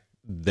impact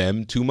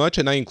them too much,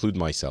 and I include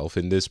myself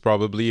in this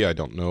probably. I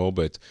don't know,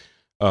 but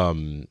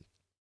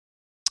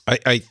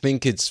I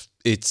think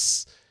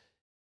it's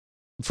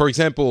for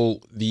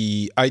example,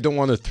 I don't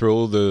want to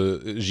throw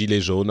the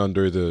Gilets jaunes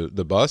under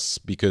the bus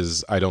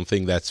because I don't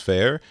think that's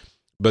fair,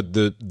 but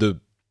the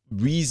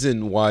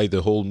reason why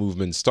the whole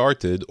movement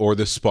started, or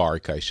the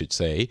spark I should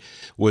say,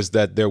 was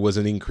that there was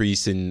an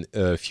increase in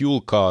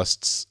fuel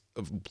costs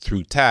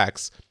through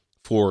tax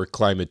for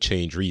climate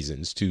change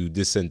reasons, to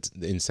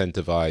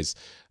incentivize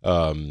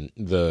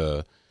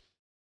the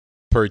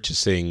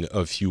purchasing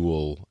of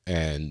fuel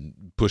and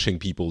pushing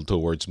people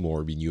towards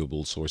more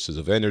renewable sources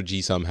of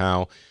energy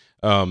somehow.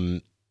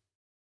 And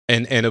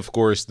of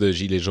course, the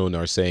Gilets jaunes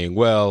are saying,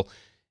 well,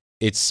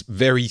 it's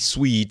very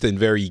sweet and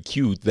very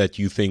cute that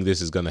you think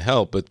this is going to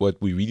help, but what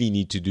we really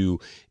need to do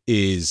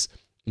is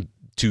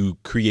to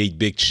create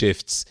big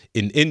shifts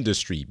in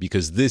industry,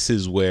 because this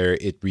is where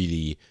it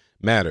really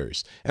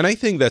matters. And I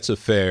think that's a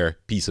fair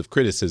piece of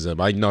criticism.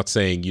 I'm not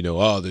saying, the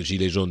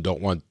Gilets jaunes don't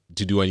want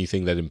to do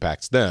anything that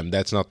impacts them.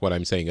 That's not what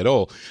I'm saying at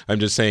all. I'm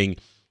just saying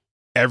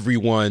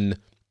everyone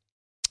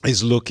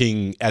is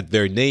looking at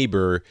their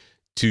neighbor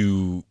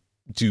to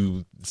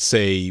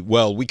say,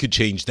 well, we could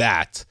change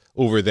that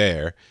over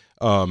there.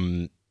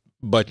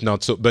 But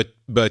not so.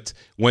 But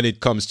when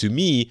it comes to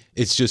me,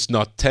 it's just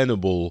not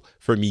tenable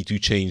for me to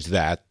change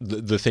that,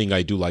 the thing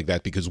I do like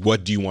that, because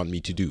what do you want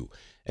me to do?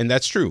 And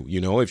that's true.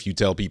 If you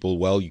tell people,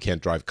 well, you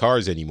can't drive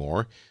cars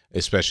anymore,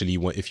 especially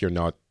if you're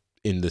not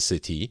in the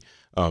city,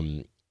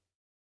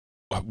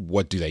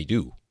 what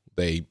do?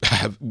 They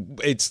have.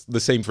 It's the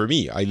same for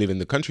me. I live in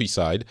the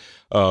countryside.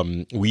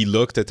 We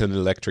looked at an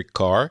electric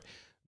car,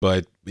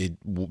 but it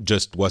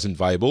just wasn't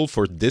viable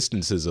for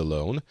distances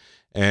alone.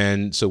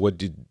 And so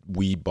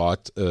we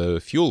bought a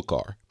fuel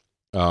car.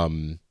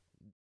 And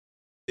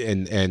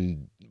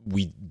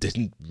we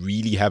didn't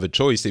really have a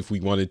choice if we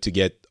wanted to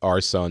get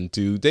our son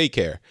to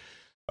daycare.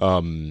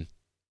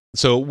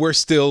 So we're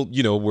still,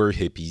 we're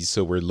hippies.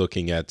 So we're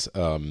looking at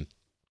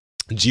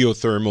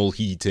geothermal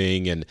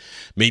heating and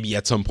maybe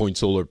at some point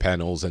solar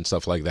panels and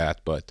stuff like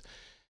that. But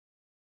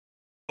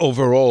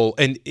overall,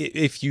 and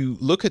if you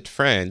look at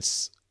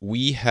France,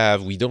 we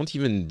don't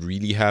even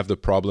really have the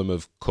problem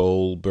of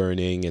coal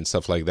burning and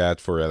stuff like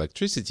that for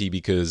electricity,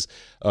 because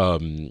a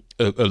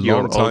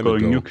long time ago,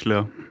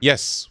 nuclear.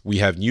 Yes, we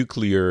have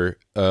nuclear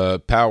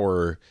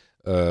power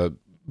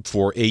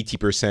for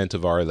 80%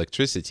 of our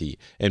electricity,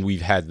 and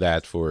we've had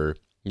that for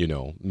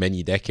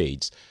many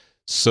decades.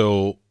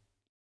 So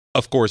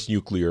of course,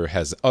 nuclear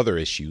has other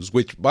issues,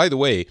 which, by the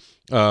way,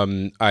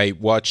 I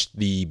watched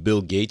the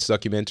Bill Gates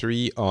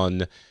documentary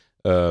on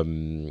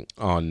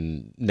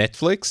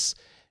Netflix,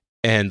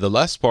 and the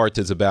last part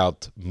is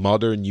about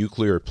modern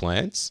nuclear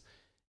plants.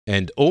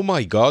 And oh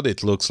my God,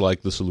 it looks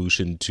like the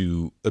solution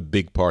to a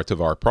big part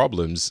of our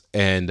problems.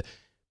 And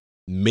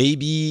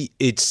maybe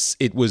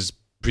it was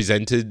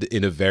presented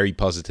in a very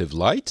positive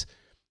light,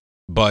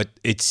 but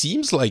it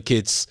seems like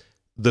it's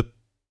the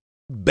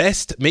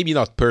best, maybe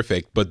not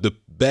perfect, but the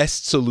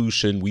best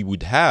solution we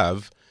would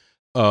have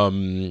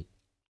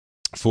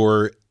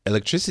for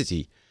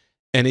electricity.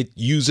 And it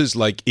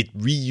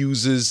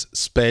reuses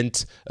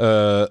spent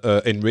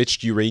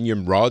enriched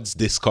uranium rods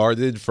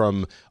discarded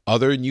from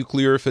other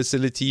nuclear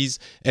facilities,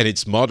 and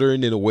it's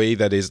modern in a way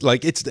that is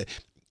like it's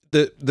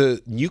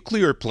the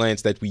nuclear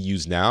plants that we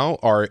use now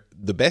are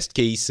the best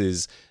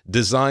cases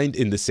designed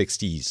in the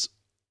 60s.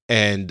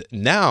 And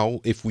now,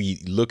 if we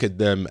look at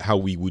them how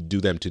we would do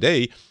them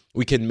today,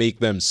 we can make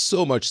them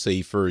so much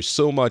safer,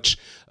 so much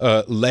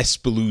less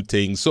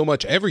polluting, so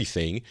much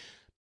everything.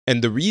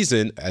 And the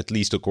reason, at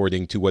least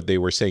according to what they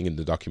were saying in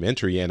the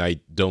documentary, and I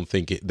don't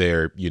think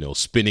they're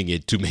spinning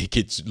it to make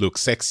it look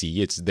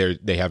sexy.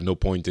 They have no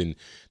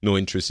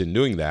interest in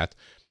doing that.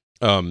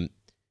 The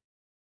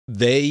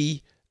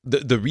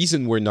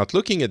reason we're not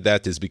looking at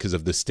that is because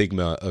of the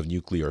stigma of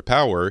nuclear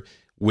power,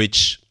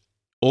 which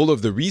all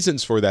of the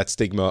reasons for that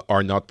stigma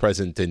are not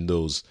present in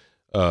those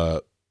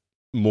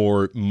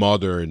more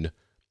modern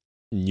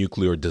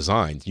nuclear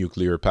designs,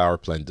 nuclear power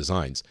plant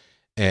designs.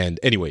 And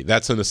anyway,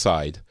 that's an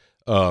aside.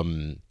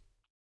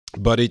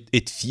 But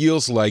it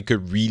feels like a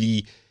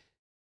really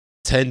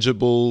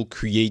tangible,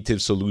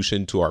 creative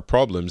solution to our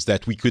problems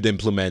that we could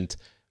implement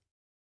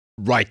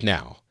right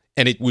now.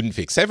 And it wouldn't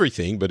fix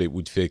everything, but it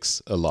would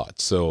fix a lot.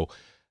 So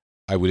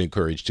I would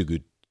encourage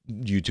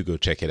you to go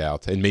check it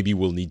out. And maybe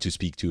we'll need to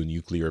speak to a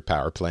nuclear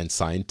power plant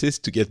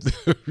scientist to get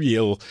the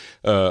real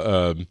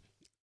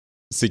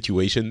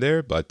situation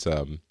there. But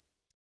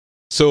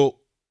so,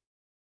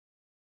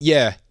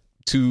 yeah,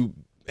 to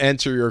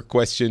answer your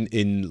question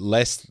in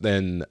less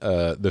than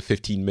the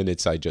 15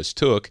 minutes I just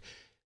took,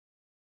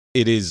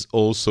 it is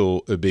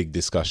also a big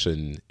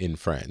discussion in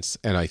France,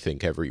 and I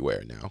think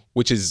everywhere now,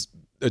 which is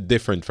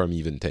different from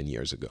even 10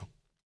 years ago.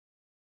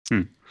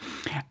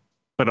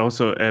 But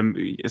also,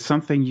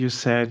 something you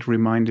said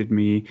reminded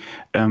me,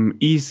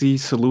 easy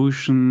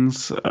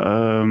solutions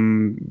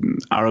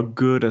are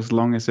good as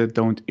long as they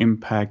don't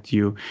impact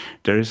you.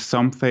 There is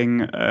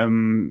something...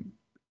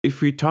 if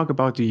we talk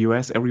about the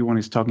US, everyone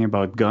is talking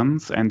about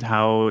guns and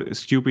how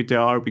stupid they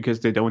are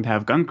because they don't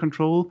have gun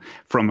control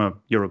from a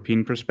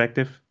European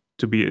perspective,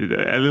 to be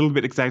a little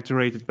bit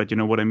exaggerated, but you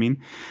know what I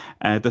mean.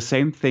 The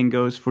same thing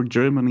goes for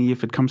Germany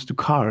if it comes to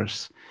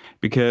cars,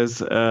 because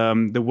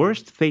the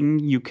worst thing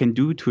you can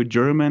do to a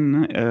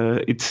German,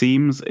 it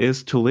seems,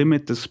 is to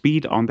limit the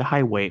speed on the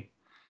highway.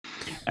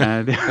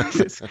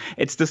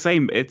 It's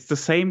the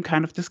same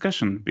kind of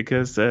discussion,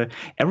 because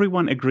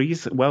everyone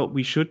agrees, well,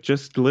 we should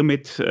just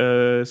limit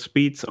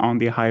speeds on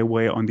the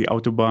highway, on the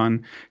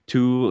Autobahn,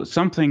 to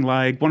something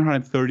like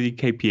 130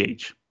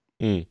 kph.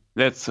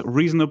 That's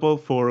reasonable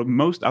for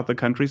most other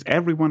countries.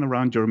 Everyone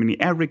around Germany,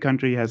 every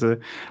country has a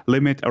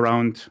limit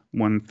around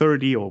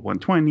 130 or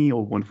 120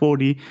 or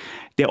 140.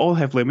 They all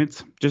have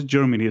limits. Just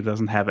Germany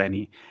doesn't have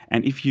any.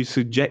 And if you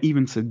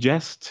even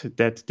suggest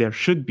that there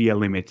should be a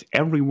limit,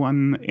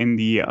 everyone in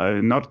the,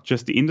 not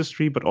just the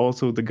industry, but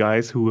also the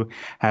guys who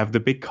have the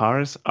big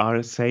cars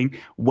are saying,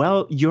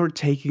 well, you're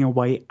taking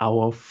away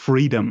our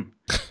freedom,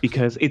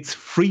 because it's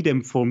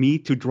freedom for me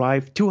to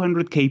drive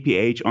 200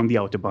 kph on the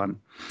Autobahn.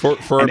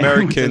 For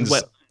Americans,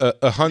 says,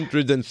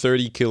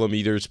 130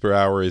 kilometers per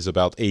hour is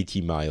about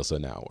 80 miles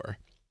an hour.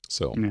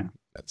 So yeah.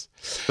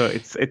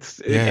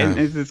 And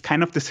it's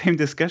kind of the same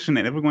discussion,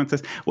 and everyone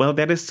says, well,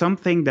 that is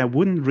something that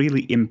wouldn't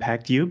really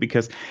impact you,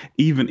 because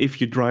even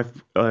if you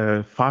drive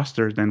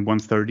faster than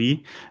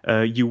 130,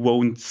 you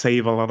won't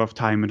save a lot of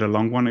time in the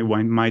long run. It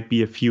might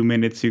be a few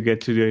minutes you get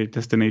to the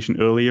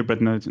destination earlier,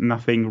 but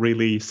nothing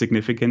really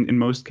significant in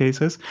most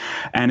cases.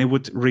 And it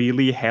would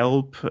really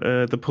help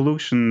the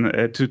pollution,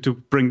 to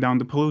bring down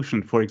the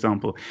pollution, for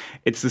example.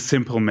 It's a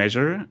simple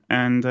measure,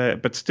 and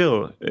but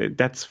still,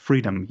 that's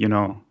freedom,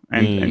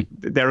 And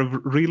there are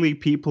really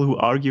people who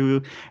argue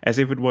as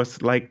if it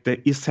was like the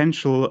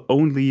essential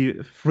only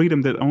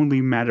freedom that only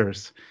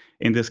matters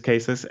in these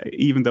cases,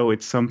 even though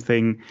it's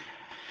something,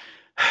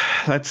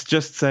 let's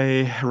just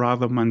say,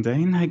 rather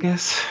mundane, I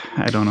guess.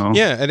 I don't know.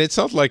 Yeah, and it's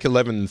not like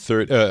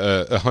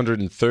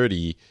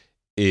 130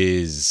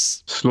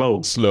 is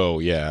slow.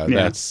 Yeah,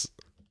 that's...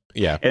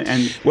 Yeah,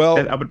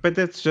 but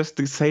that's just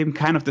the same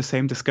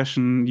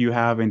discussion you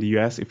have in the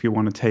US if you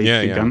want to take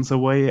the guns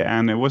away.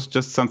 And it was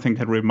just something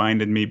that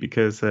reminded me,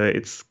 because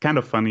it's kind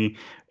of funny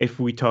if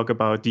we talk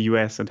about the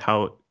US and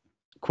how,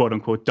 quote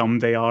unquote, dumb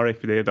they are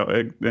if they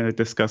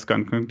discuss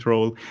gun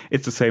control.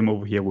 It's the same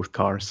over here with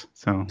cars.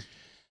 So,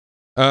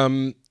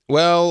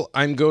 Well,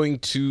 I'm going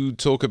to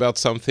talk about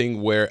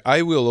something where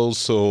I will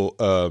also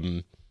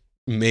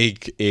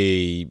make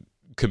a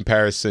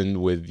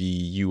comparison with the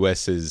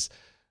US's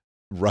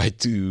right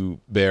to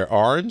bear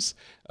arms,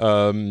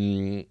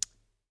 um,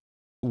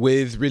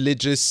 with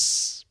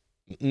religious,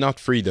 not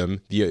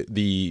freedom,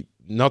 the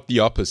not the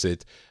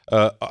opposite,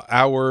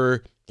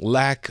 our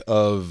lack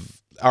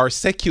of our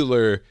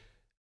secular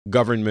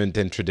government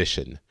and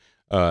tradition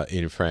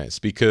in France,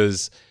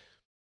 because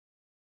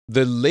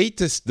the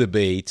latest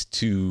debate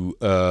to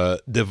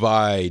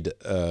divide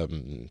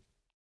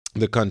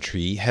the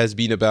country has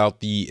been about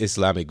the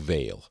Islamic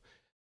veil.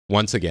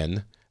 Once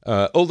again,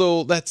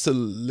 although that's a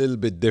little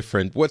bit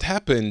different. What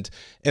happened,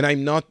 and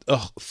I'm not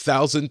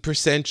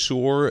 1,000%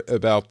 sure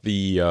about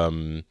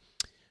the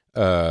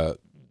uh,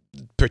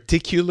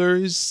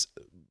 particulars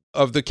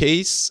of the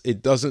case.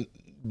 It doesn't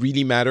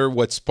really matter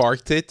what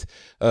sparked it,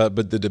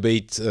 but the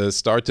debate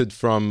started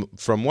from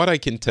what I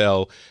can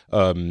tell,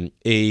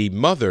 a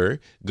mother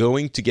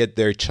going to get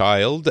their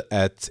child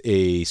at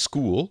a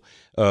school,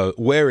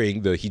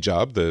 wearing the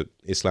hijab, the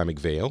Islamic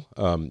veil,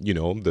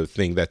 the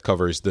thing that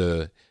covers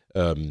the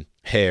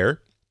hair,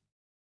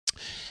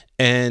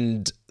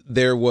 and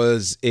there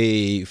was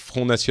a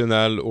Front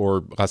National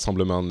or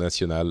Rassemblement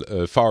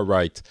National, far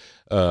right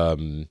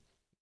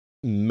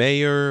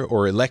mayor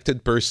or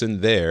elected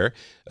person there,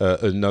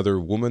 another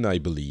woman, I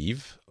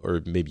believe,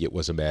 or maybe it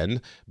was a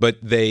man, but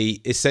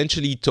they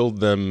essentially told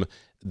them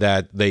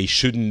that they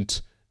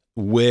shouldn't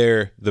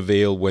wear the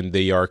veil when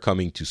they are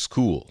coming to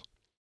school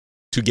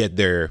to get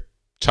their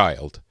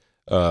child.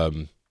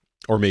 Or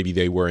maybe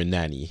they were a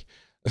nanny.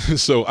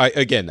 So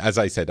again, as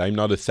I said, I'm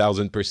not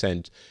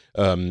 1,000%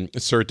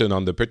 certain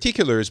on the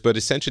particulars, but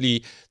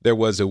essentially there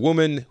was a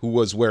woman who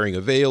was wearing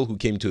a veil who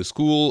came to a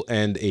school,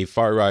 and a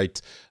far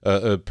right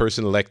a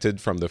person elected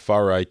from the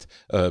far right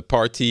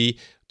party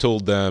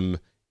told them,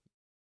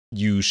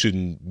 you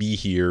shouldn't be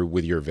here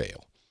with your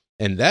veil.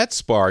 And that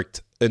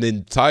sparked an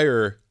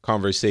entire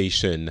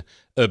conversation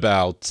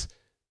about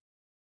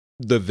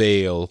the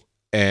veil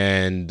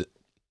and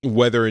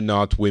whether or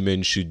not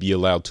women should be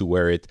allowed to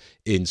wear it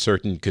in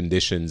certain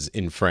conditions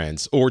in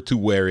France, or to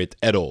wear it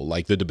at all.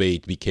 Like, the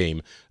debate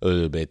became a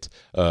little bit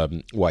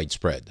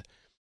widespread.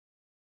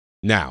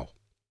 Now,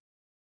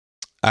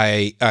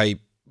 I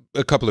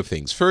a couple of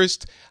things.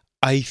 First,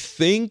 I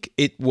think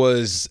it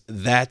was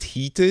that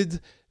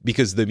heated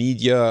because the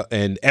media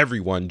and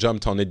everyone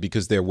jumped on it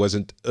because there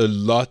wasn't a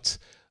lot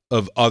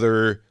of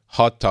other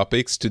hot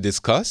topics to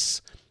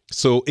discuss.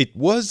 So it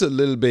was a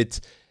little bit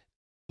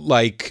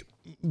like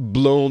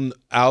blown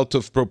out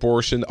of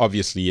proportion.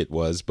 Obviously it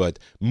was, but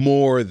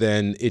more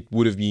than it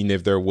would have been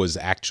if there was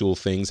actual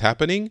things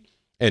happening.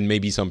 And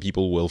maybe some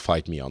people will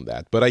fight me on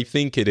that, but I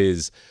think it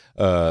is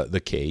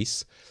the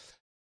case.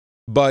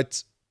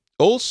 But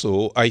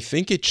also, I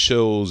think it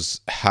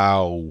shows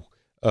how,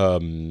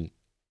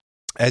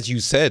 as you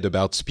said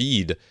about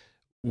speed,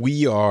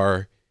 we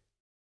are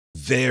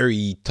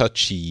very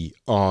touchy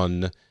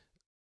on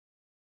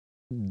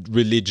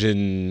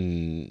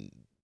religion,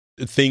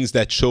 things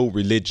that show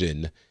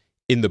religion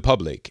in the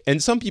public.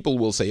 And some people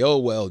will say, oh,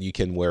 well, you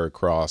can wear a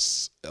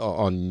cross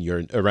on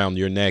around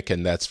your neck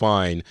and that's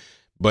fine.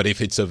 But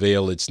if it's a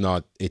veil, it's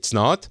not.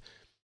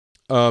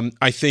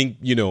 I think,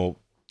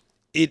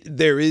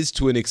 there is,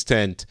 to an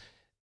extent,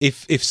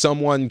 if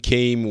someone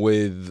came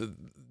with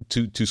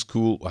to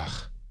school,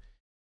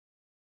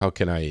 how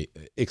can I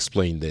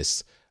explain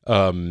this?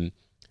 A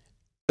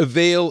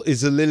veil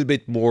is a little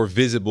bit more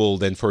visible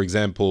than, for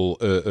example,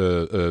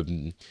 a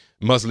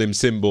Muslim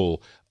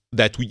symbol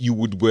that you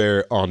would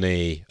wear on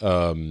a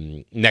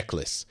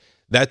necklace.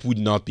 That would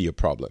not be a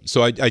problem.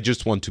 So I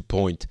just want to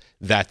point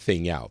that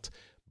thing out.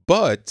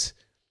 But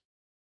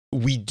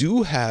we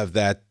do have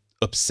that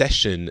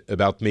obsession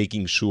about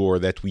making sure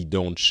that we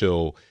don't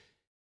show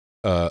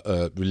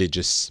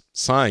religious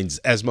signs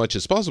as much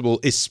as possible,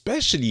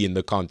 especially in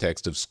the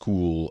context of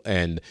school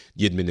and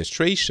the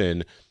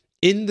administration,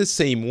 in the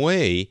same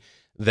way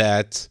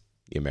that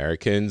the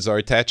Americans are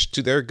attached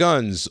to their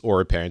guns, or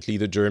apparently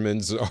the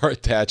Germans are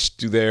attached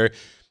to their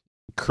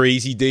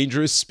crazy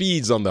dangerous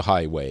speeds on the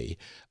highway.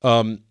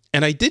 And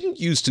I didn't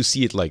used to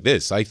see it like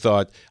this. I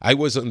thought I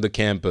was on the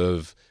camp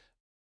of,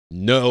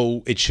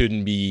 no, it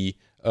shouldn't be.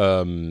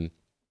 We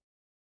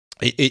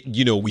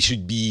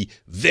should be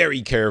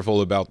very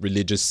careful about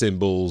religious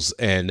symbols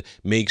and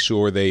make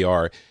sure they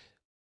are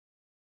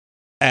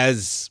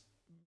as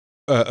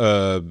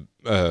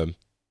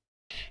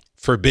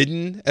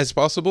forbidden as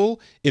possible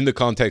in the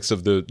context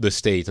of the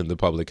state and the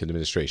public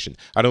administration.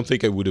 I don't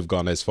think I would have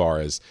gone as far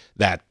as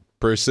that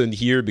person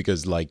here,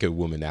 because, like, a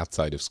woman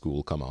outside of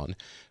school, come on.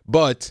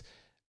 But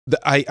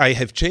I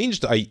have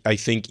changed, I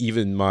think,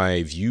 even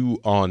my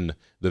view on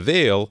the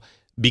veil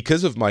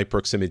because of my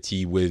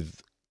proximity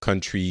with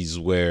countries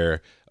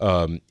where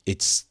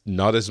it's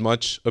not as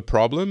much a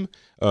problem,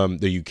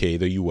 the UK,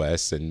 the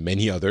US, and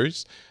many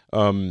others.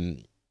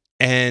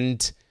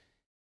 And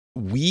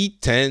we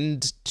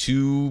tend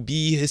to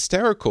be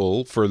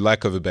hysterical, for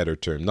lack of a better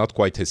term. Not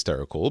quite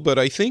hysterical, but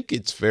I think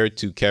it's fair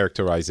to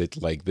characterize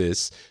it like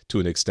this to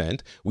an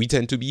extent. We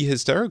tend to be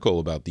hysterical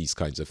about these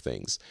kinds of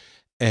things.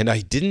 And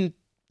I didn't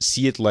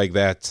see it like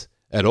that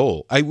at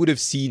all. I would have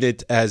seen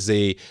it as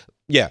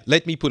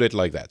let me put it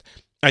like that.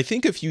 I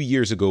think a few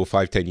years ago,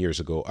 5, 10 years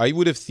ago, I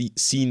would have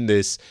seen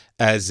this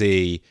as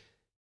a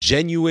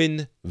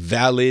genuine,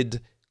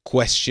 valid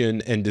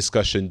question and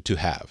discussion to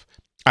have.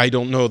 I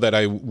don't know that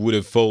I would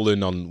have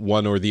fallen on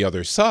one or the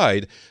other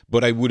side,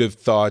 but I would have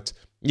thought,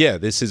 yeah,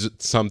 this is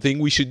something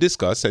we should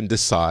discuss and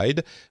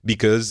decide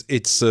because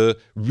it's a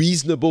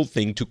reasonable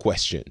thing to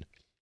question.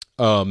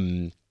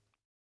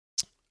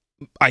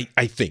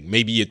 I think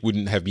maybe it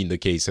wouldn't have been the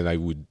case, and I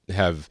would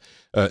have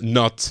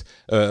not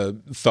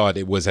thought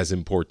it was as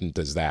important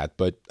as that,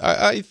 but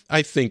I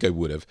think I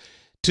would have.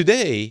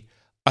 Today,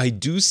 I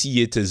do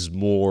see it as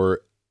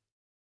more,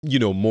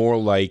 more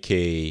like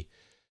a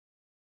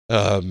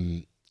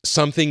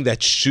something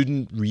that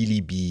shouldn't really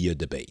be a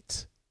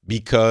debate,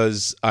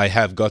 because I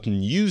have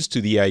gotten used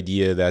to the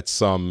idea that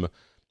some,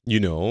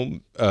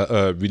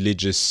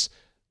 religious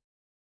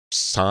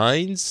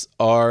signs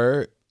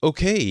are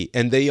okay,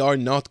 and they are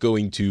not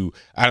going to,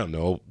 I don't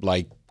know,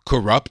 like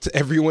corrupt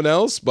everyone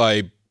else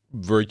by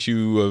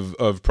virtue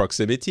of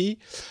proximity.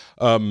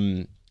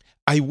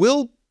 I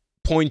will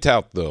point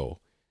out, though,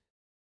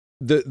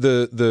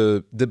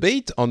 the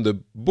debate on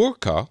the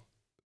burqa,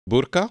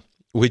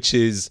 which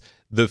is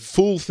the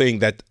full thing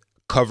that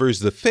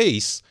covers the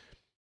face,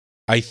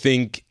 I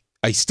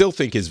still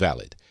think is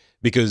valid,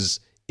 because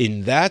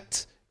in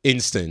that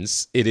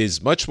instance, it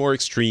is much more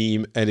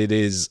extreme, and it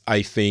is,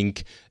 I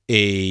think,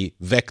 a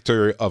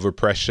vector of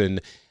oppression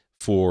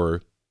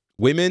for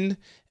women.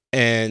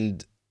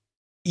 And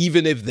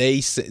even if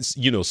they say,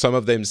 some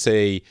of them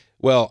say,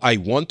 well, I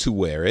want to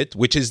wear it,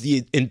 which is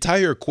the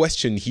entire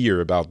question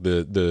here about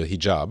the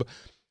hijab.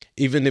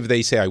 Even if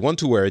they say, I want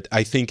to wear it,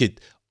 I think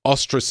it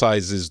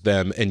ostracizes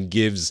them and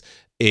gives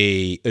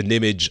an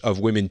image of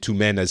women to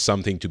men as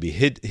something to be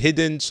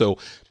hidden. So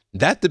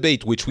that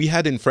debate, which we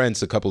had in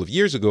France a couple of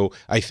years ago,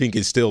 I think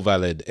is still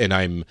valid, and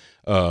I'm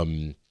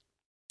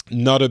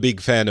not a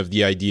big fan of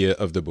the idea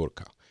of the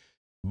burqa.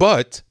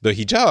 But the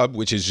hijab,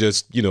 which is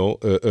just,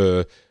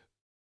 a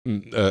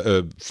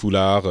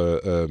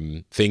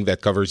foulard, thing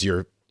that covers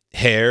your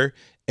hair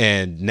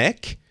and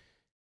neck,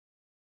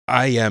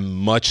 I am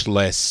much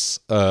less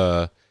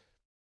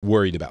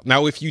worried about.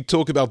 Now, if you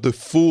talk about the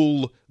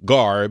full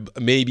garb,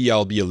 maybe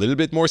I'll be a little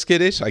bit more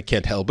skittish. I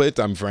can't help it.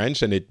 I'm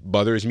French, and it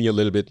bothers me a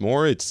little bit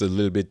more. It's a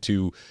little bit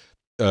too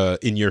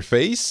in your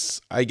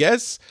face, I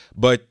guess.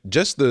 But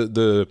just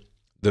the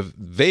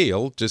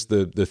veil, just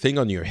the thing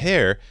on your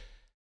hair,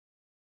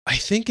 I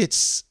think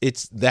it's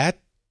that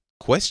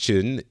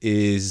question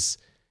is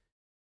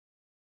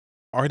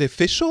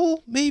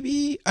artificial,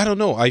 maybe? I don't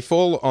know. I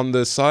fall on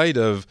the side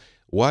of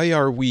why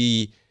are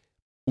we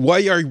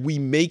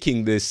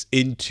making this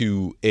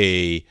into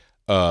a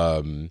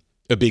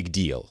big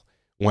deal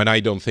when I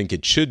don't think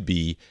it should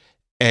be?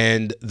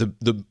 And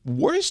the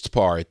worst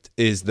part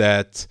is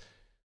that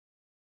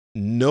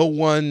no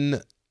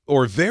one,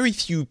 or very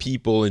few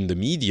people in the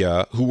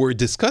media who were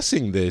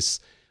discussing this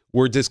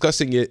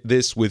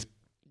this with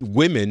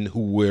women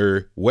who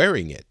were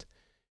wearing it.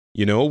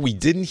 We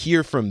didn't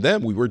hear from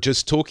them. We were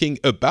just talking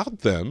about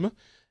them.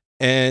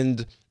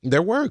 And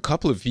there were a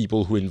couple of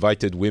people who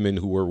invited women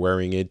who were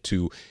wearing it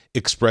to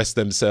express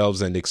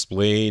themselves and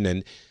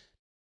explain.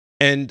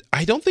 And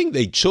I don't think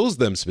they chose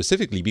them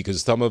specifically,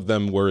 because some of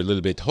them were a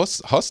little bit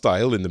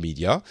hostile in the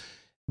media.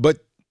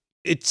 But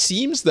it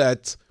seems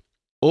that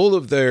all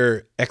of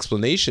their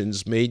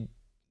explanations made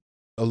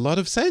a lot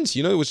of sense.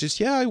 It was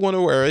just, I want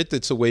to wear it.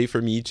 It's a way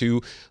for me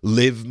to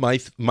live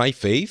my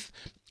faith.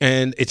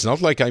 And it's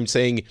not like I'm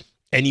saying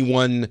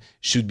anyone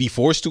should be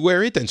forced to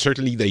wear it, and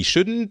certainly they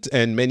shouldn't.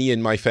 And many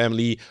in my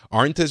family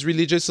aren't as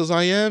religious as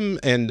I am,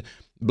 and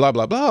blah,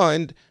 blah, blah.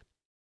 And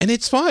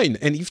it's fine.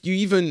 And if you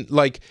even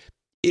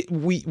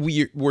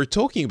we're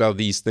talking about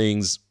these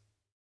things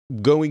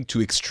going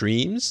to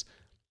extremes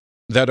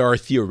that are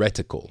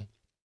theoretical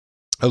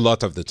a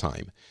lot of the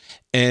time.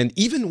 And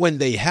even when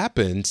they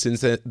happen,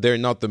 since they're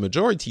not the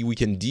majority, we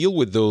can deal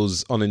with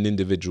those on an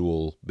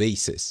individual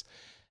basis.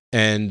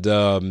 And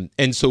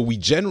so we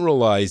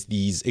generalize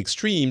these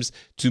extremes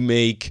to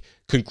make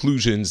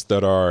conclusions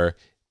that are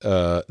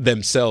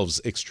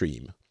themselves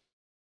extreme.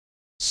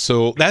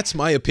 So that's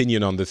my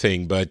opinion on the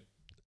thing, but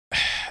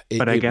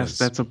I guess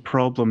that's a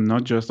problem,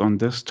 not just on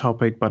this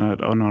topic, but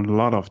on a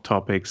lot of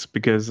topics,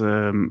 because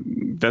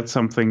that's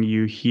something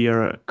you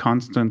hear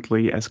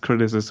constantly as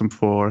criticism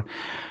for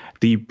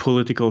the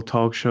political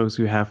talk shows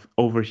you have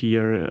over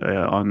here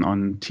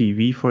on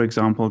TV, for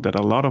example, that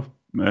a lot of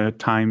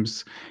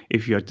times,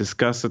 if you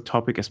discuss a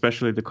topic,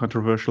 especially the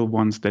controversial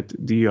ones, that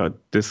you are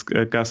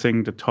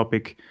discussing the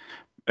topic,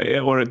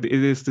 or it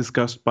is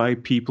discussed by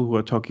people who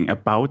are talking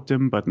about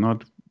them, but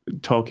not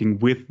talking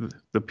with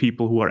the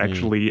people who are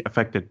actually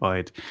affected by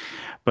it.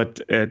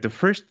 But the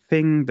first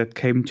thing that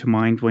came to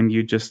mind when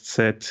you just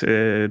said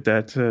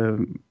that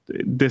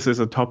this is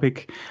a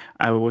topic,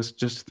 I was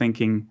just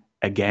thinking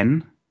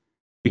again,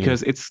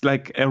 because it's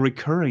like a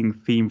recurring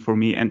theme for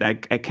me. And I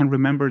can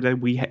remember that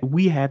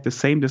we had the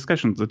same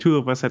discussions. The two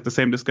of us had the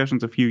same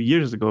discussions a few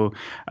years ago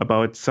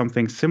about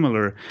something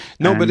similar.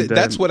 No, but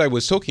that's what I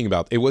was talking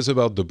about. It was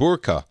about the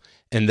burqa.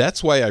 And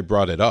that's why I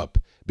brought it up.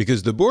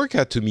 Because the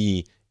burqa to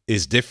me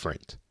is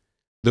different.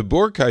 The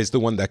burqa is the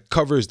one that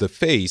covers the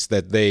face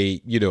that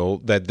they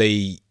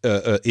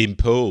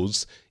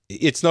impose.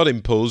 It's not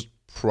imposed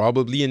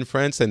probably in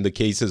France, and the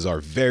cases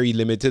are very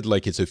limited.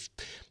 Like it's a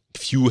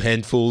few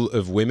handful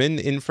of women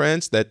in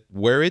France that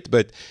wear it,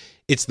 but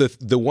it's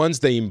the ones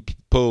they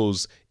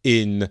impose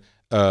in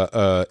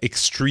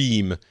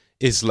extreme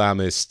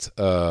Islamist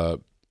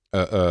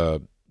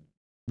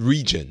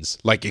regions,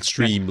 like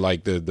extreme,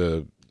 like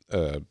the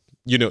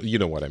you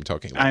know what I'm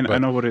talking about. I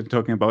know what you're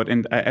talking about,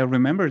 and I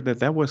remember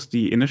that was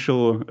the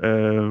initial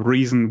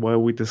reason why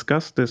we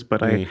discussed this.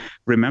 But I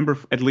remember,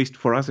 at least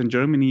for us in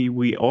Germany,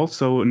 we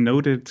also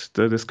noted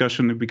the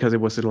discussion because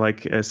it was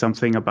like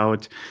something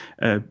about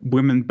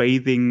women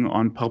bathing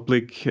on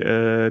public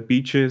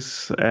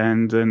beaches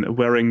and then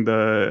wearing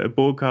the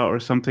burqa or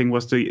something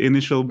was the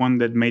initial one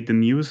that made the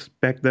news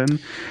back then.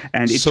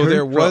 And so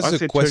there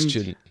was a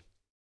question.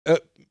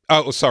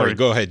 Oh, sorry.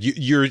 Go ahead.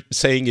 You're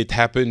saying it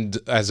happened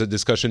as a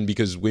discussion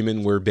because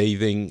women were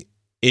bathing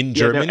in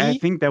Germany? I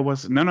think that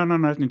was... No,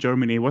 not in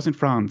Germany. It was in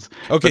France.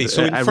 Okay,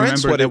 so in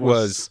France, what it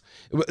was...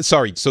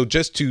 Sorry, so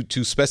just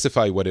to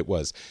specify what it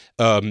was.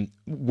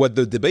 What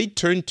the debate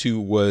turned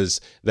to was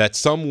that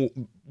some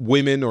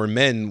women or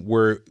men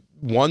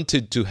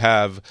wanted to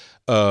have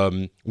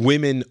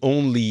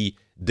women-only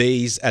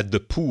days at the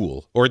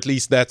pool, or at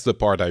least that's the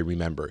part I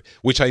remember,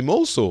 which I'm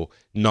also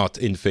not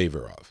in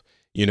favor of.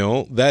 You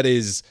know, that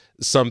is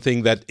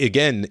something that,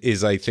 again,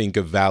 is, I think,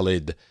 a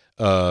valid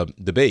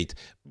debate.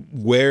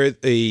 Wear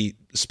a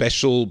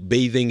special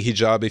bathing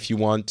hijab if you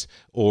want,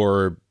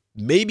 or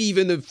maybe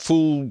even a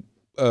full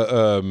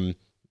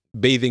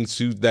bathing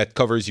suit that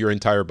covers your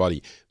entire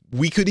body.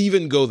 We could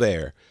even go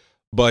there.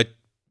 But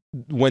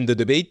when the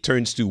debate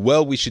turns to,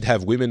 well, we should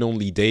have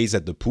women-only days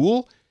at the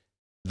pool,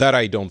 that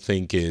I don't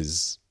think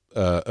is...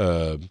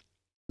 a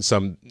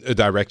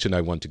direction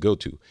I want to go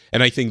to.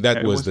 And I think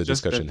that was the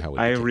discussion. How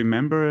I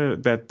remember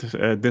that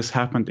this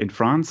happened in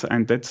France,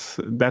 and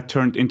that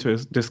turned into a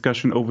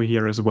discussion over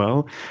here as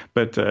well.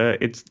 But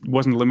it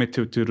wasn't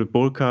limited to the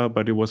burqa,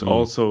 but it was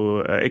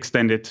also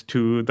extended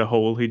to the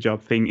whole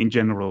hijab thing in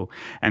general.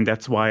 And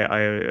that's why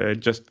I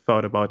just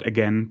thought about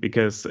again,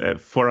 because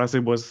for us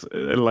it was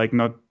like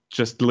not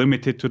just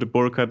limited to the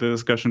burqa, the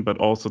discussion, but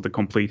also the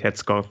complete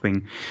headscarf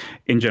thing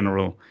in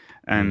general.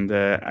 And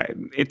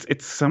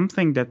it's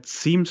something that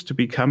seems to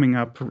be coming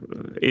up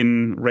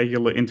in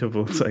regular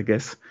intervals, I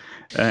guess.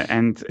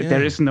 And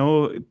there is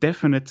no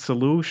definite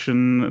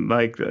solution.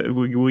 Like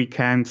we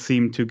can't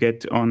seem to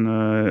get on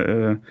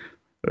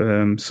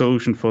a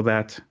solution for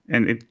that.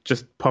 And it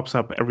just pops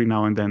up every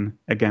now and then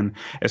again,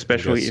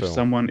 especially if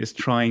someone is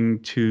trying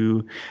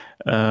to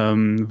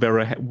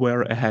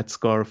wear a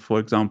headscarf, for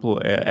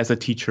example, as a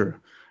teacher.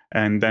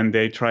 And then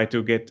they try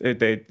to get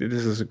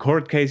this is a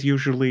court case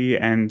usually,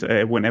 and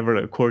whenever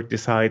a court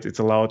decides it's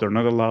allowed or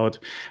not allowed,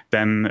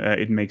 then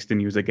it makes the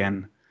news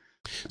again.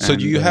 So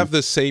do you have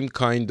the same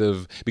kind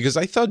of... Because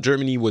I thought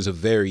Germany was a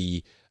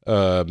very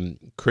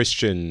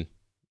Christian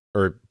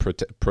or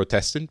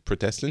Protestant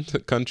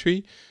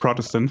country?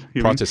 Protestant,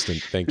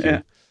 thank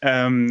you.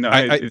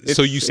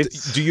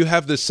 Do you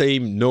have the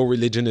same no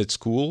religion at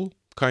school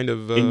kind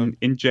of...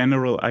 In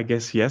general, I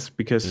guess yes,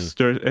 because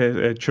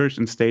church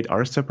and state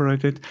are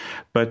separated,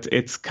 but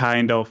it's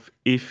kind of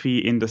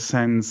iffy in the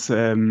sense,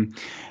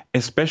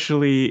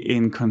 especially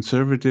in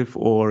conservative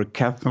or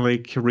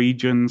Catholic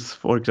regions,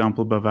 for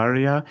example,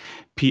 Bavaria,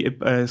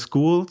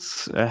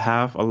 schools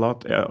have a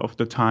lot of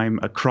the time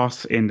a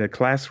cross in the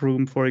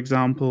classroom, for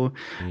example,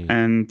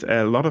 and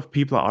a lot of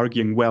people are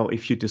arguing, well,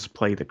 if you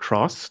display the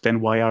cross, then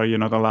why are you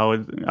not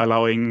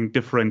allowing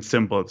different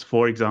symbols,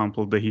 for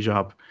example, the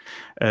hijab?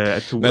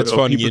 That's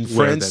funny. In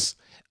France,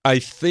 I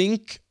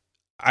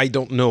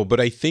don't know, but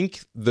I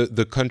think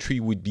the country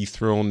would be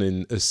thrown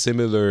in a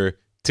similar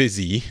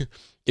tizzy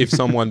if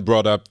someone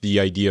brought up the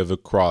idea of a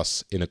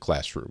cross in a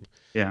classroom.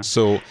 Yeah.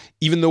 So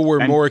even though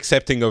we're more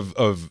accepting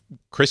of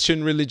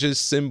Christian religious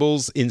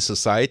symbols in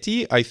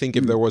society, I think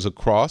if there was a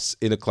cross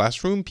in a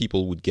classroom,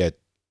 people would get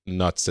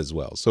nuts as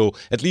well. So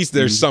at least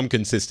there's some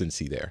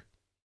consistency there.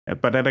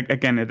 But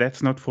again,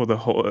 that's not for the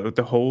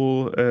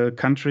whole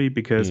country,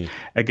 because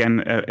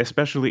again,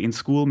 especially in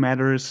school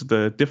matters,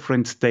 the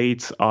different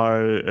states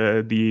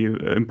are the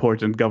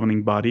important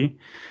governing body.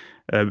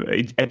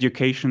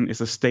 Education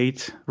is a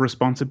state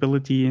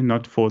responsibility,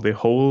 not for the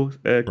whole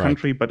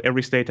country, but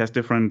every state has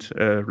different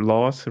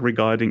laws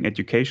regarding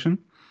education.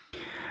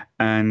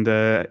 And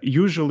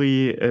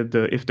usually,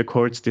 if the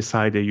courts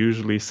decide, they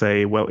usually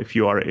say, well, if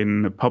you are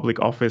in a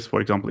public office,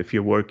 for example, if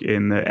you work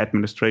in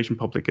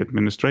public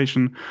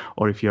administration,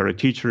 or if you're a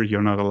teacher,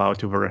 you're not allowed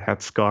to wear a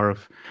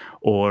headscarf,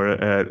 or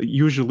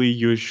usually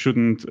you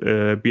shouldn't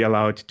be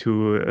allowed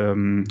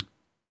to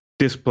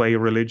display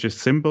religious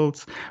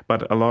symbols.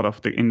 But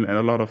in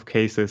a lot of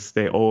cases,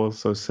 they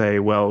also say,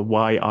 well,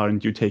 why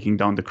aren't you taking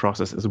down the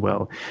crosses as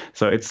well?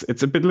 So it's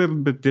a little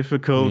bit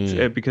difficult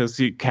because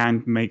you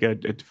can't make a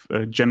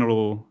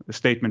general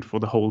statement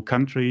for the whole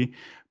country.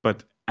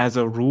 But as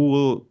a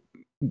rule,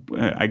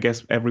 I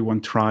guess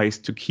everyone tries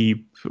to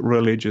keep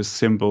religious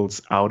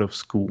symbols out of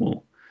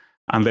school,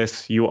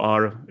 unless you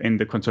are in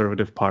the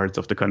conservative parts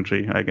of the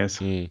country, I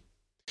guess.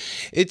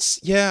 I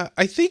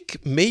think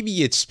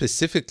maybe it's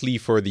specifically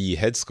for the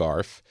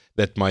headscarf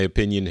that my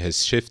opinion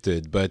has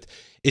shifted, but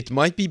it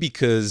might be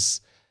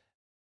because,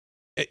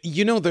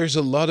 there's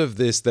a lot of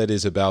this that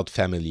is about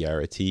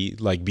familiarity,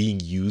 like being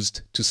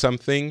used to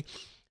something.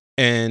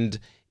 And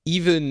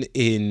even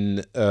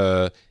in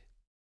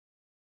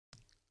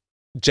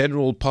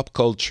general pop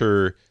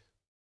culture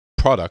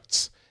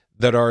products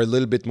that are a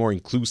little bit more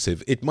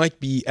inclusive, it might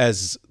be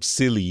as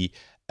silly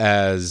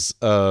as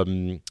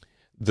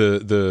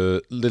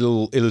the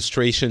little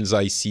illustrations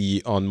I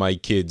see on my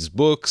kids'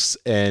 books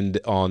and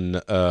on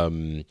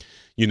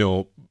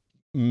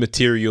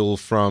material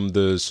from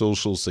the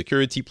social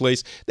security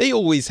place. They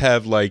always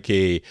have like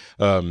a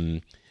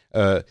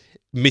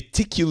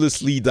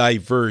meticulously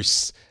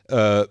diverse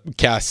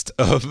cast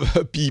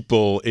of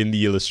people in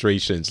the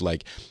illustrations.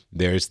 Like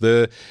there's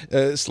the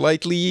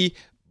slightly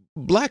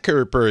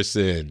blacker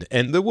person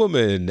and the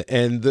woman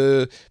and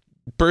the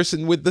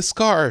person with the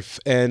scarf,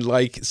 and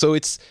like, so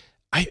it's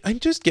I'm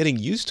just getting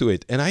used to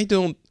it, and I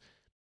don't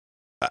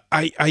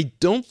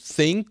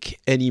think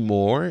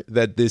anymore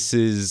that this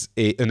is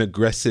an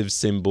aggressive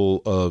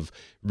symbol of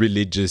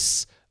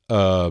religious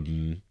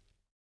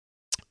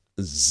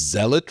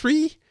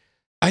zealotry.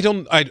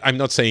 I'm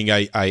not saying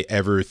I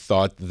ever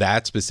thought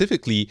that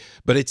specifically,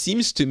 but it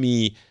seems to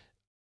me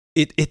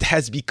it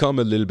has become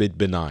a little bit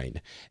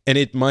benign, and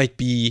it might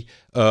be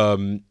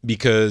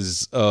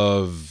because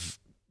of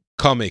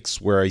comics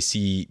where I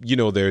see,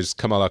 there's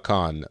Kamala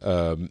Khan,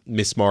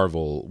 Miss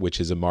Marvel, which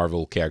is a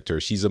Marvel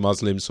character. She's a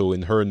Muslim, so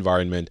in her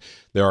environment,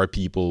 there are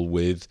people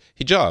with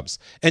hijabs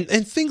and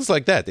things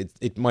like that.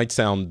 It might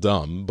sound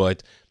dumb,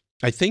 but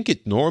I think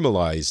it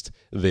normalized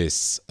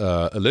this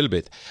a little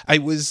bit.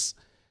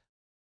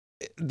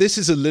 This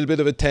is a little bit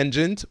of a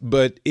tangent,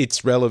 but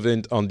it's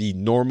relevant on the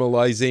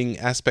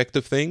normalizing aspect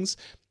of things.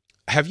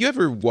 Have you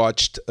ever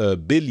watched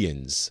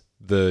Billions,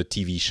 the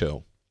TV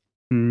show?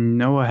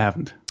 No, I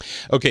haven't.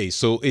 Okay,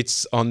 so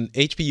it's on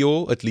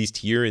HBO, at least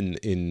here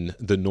in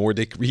the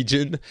Nordic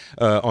region,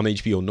 on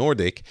HBO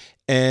Nordic.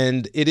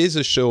 And it is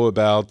a show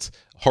about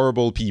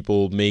horrible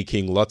people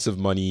making lots of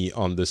money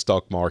on the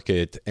stock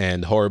market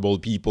and horrible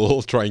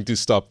people trying to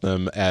stop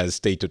them as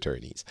state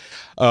attorneys.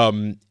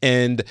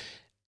 And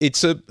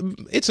it's an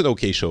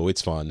okay show.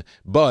 It's fun.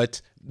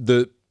 But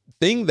the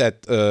thing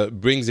that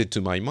brings it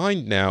to my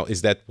mind now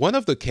is that one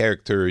of the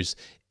characters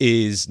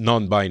is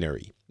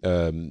non-binary.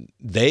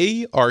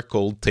 They are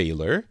called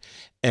Taylor,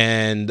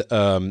 and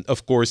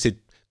of course it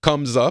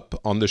comes up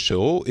on the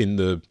show in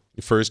the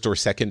first or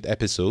second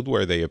episode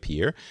where they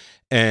appear,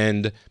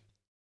 and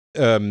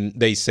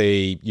they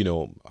say,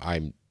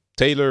 I'm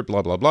Taylor,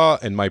 blah blah blah,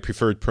 and my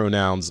preferred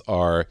pronouns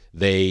are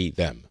they,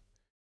 them.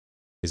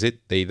 Is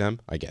it they, them?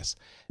 I guess.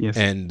 Yes.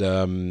 And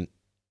the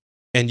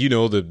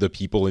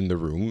people in the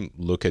room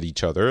look at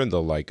each other and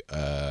they're like,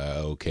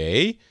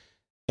 okay,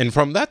 and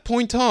from that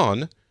point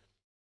on,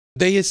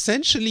 they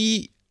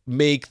essentially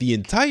make the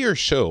entire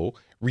show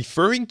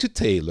referring to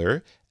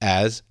Taylor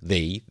as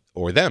they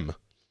or them.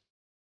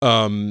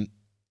 And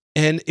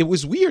it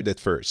was weird at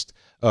first.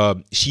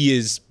 She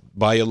is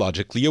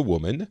biologically a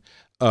woman,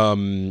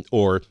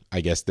 or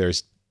I guess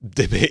there's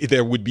debate.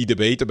 There would be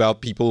debate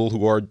about people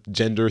who are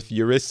gender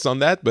theorists on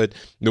that, but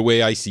the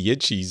way I see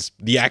it,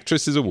 the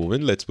actress is a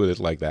woman. Let's put it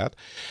like that.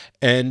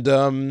 And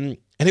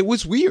it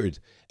was weird.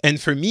 And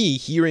for me,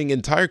 hearing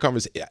entire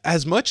conversation,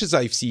 as much as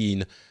I've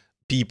seen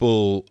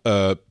people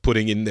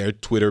putting in their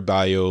Twitter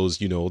bios,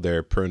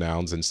 their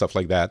pronouns and stuff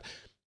like that,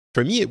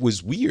 for me, it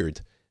was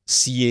weird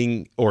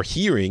seeing or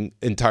hearing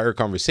entire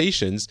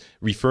conversations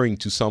referring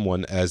to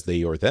someone as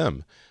they or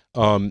them.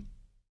 And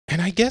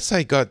I guess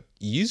I got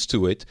used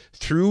to it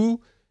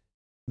through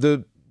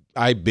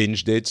I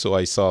binged it, so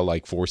I saw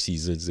like 4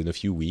 seasons in a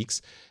few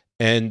weeks.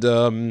 And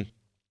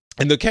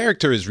the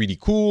character is really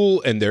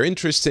cool and they're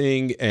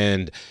interesting,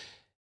 and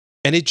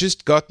it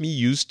just got me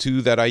used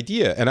to that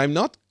idea. And I'm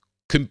not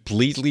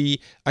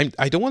completely,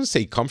 I don't want to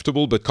say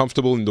comfortable, but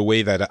comfortable in the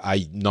way that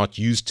I'm not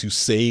used to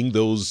saying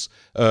those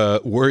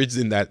words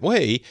in that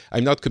way.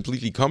 I'm not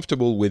completely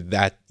comfortable with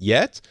that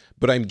yet,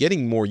 but I'm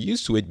getting more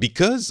used to it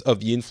because of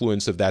the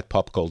influence of that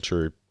pop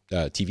culture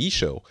TV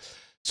show.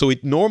 So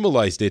it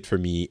normalized it for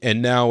me,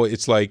 and now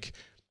it's like,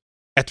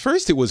 at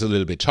first it was a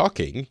little bit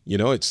shocking.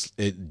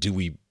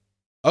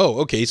 Oh,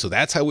 okay, so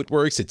that's how it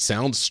works. It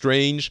sounds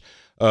strange.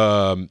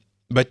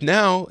 But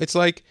now it's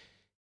like,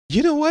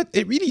 you know what?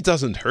 It really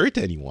doesn't hurt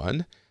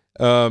anyone.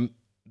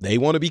 They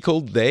want to be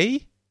called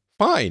they?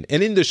 Fine.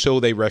 And in the show,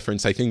 they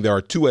reference, I think there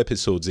are 2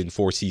 episodes in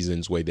 4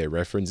 seasons where they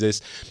reference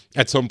this.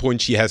 At some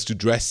point, she has to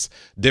dress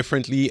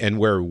differently and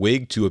wear a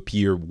wig to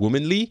appear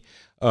womanly.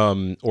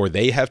 Or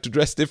they have to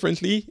dress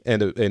differently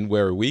and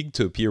wear a wig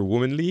to appear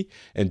womanly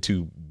and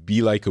to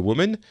be like a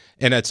woman.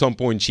 And at some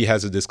point, she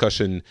has a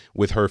discussion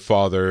with her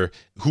father,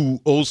 who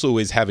also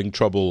is having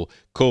trouble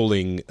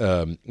calling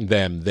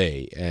them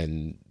they.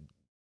 And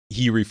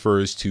he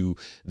refers to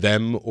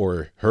them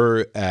or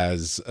her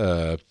as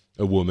a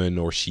woman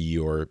or she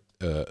or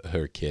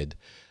her kid.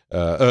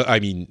 I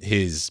mean,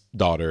 his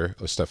daughter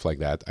or stuff like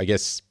that. I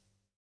guess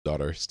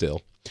daughter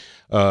still.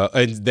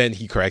 And then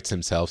he corrects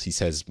himself. He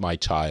says, my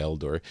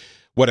child or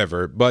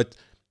whatever. But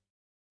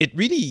it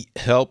really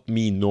helped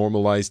me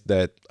normalize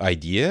that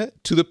idea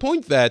to the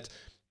point that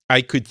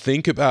I could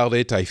think about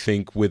it, I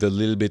think, with a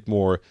little bit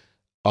more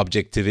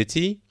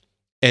objectivity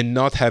and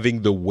not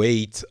having the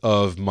weight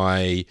of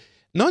my,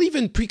 not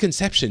even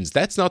preconceptions.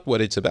 That's not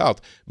what it's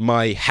about.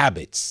 My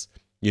habits,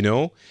 you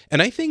know?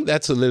 And I think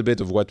that's a little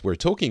bit of what we're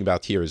talking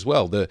about here as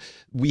well.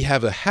 We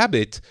have a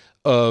habit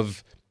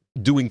of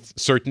doing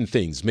certain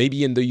things.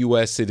 Maybe in the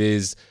US it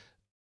is,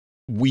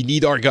 we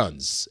need our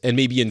guns. And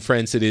maybe in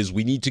France it is,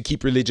 we need to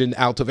keep religion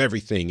out of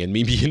everything. And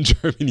maybe in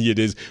Germany it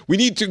is, we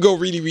need to go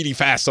really, really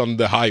fast on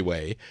the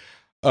highway.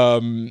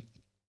 And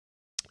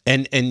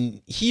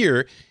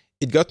here,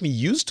 it got me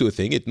used to a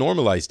thing. It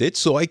normalized it.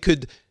 So I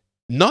could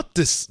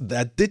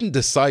that didn't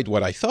decide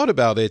what I thought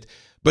about it,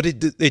 but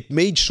it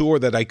made sure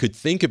that I could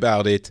think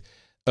about it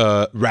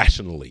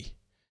rationally.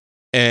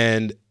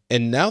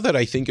 And now that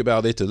I think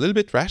about it a little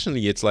bit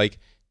rationally, it's like,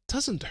 it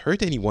doesn't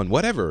hurt anyone,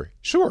 whatever.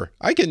 Sure,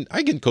 I can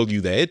call you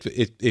that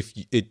if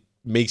it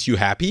makes you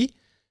happy.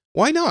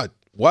 Why not?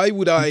 Why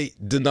would I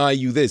deny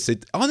you this?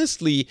 It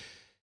honestly,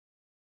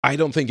 I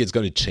don't think it's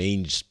going to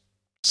change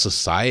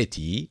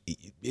society.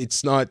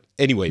 It's not.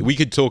 Anyway, we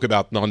could talk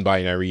about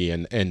non-binary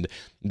and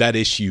that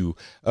issue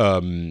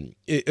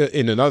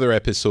in another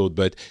episode,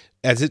 but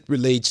as it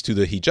relates to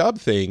the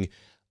hijab thing,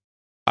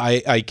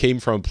 I came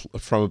from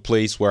a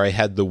place where I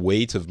had the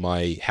weight of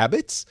my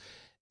habits.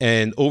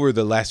 And over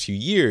the last few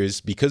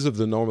years, because of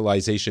the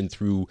normalization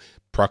through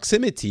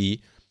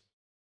proximity,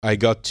 I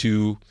got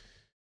to,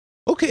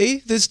 okay,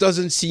 this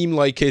doesn't seem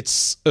like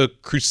it's a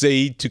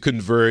crusade to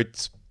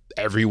convert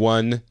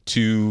everyone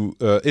to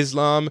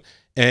Islam.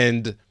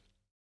 And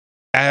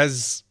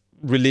as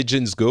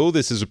religions go,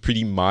 this is a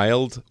pretty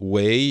mild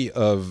way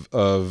of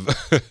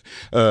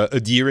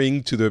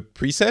adhering to the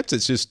precepts.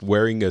 It's just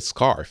wearing a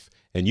scarf.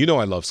 And you know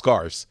I love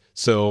scarves.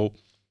 So,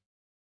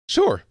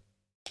 sure.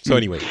 So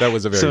anyway, that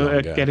was a very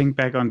long getting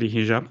back on the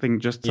hijab thing,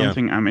 just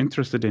something I'm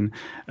interested in,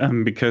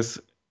 because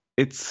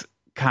it's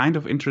kind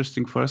of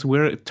interesting for us.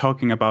 We're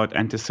talking about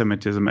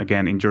anti-Semitism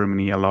again in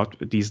Germany a lot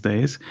these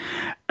days.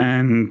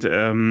 And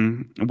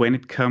when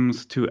it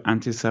comes to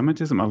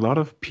anti-Semitism, a lot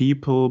of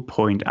people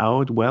point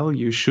out, well,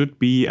 you should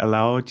be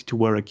allowed to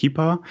wear a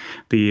kippah,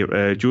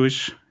 the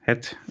Jewish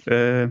hat.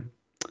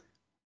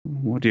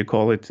 What do you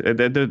call it?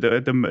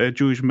 The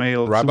Jewish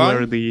male rabbi?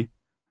 wear the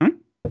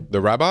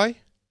the rabbi?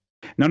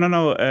 No.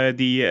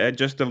 The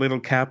just a little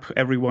cap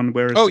everyone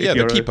wears. Oh yeah,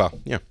 the kippah.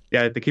 Yeah,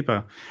 the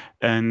kippah.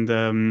 And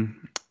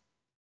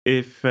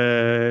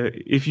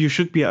if you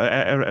should be,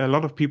 a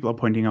lot of people are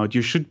pointing out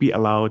you should be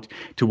allowed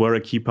to wear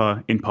a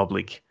kippah in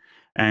public.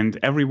 And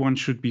everyone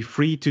should be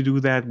free to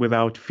do that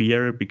without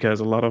fear, because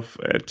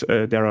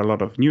there are a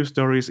lot of news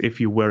stories.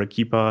 If you wear a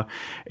kippah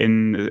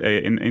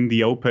in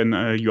the open,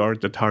 you are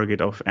the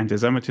target of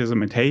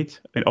anti-Semitism and hate,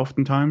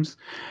 oftentimes.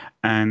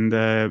 And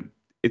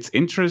it's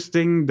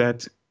interesting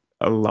that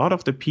a lot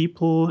of the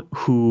people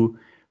who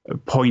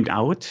point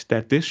out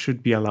that this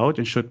should be allowed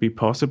and should be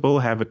possible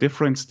have a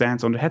different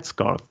stance on the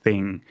headscarf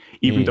thing,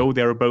 even though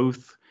they're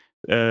both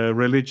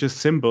religious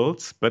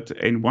symbols. But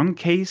in one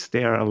case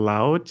they are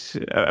allowed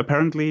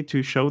apparently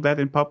to show that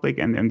in public,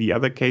 and in the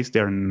other case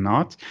they're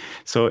not.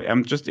 So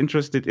I'm just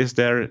interested, is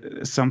there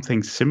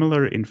something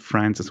similar in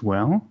France as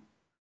well?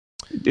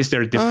 Is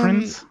there a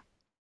difference?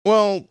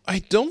 Well, I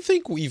don't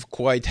think we've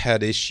quite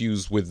had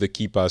issues with the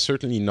kippah,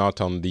 certainly not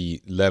on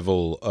the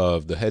level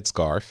of the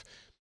headscarf,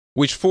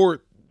 which, for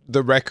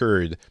the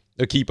record,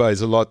 a kippah is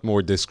a lot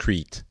more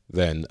discreet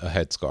than a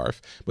headscarf.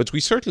 But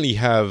we certainly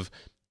have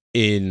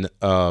in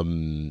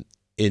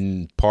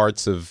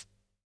parts of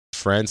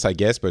France, I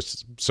guess,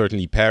 but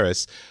certainly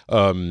Paris,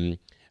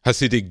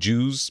 Hasidic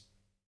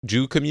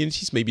Jew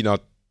communities, maybe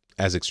not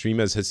as extreme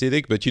as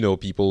Hasidic, but, you know,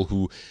 people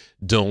who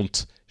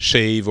don't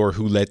shave or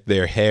who let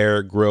their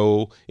hair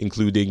grow,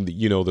 including, the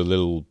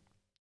little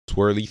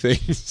twirly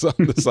things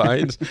on the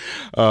sides,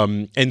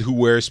 and who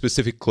wear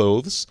specific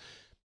clothes.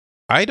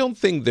 I don't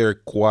think they're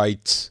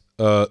quite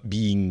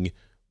being...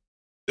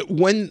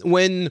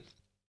 When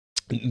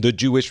the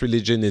Jewish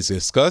religion is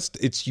discussed,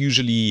 it's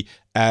usually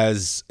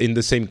as in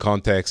the same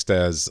context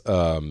as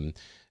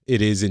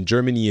it is in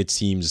Germany, it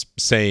seems,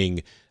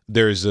 saying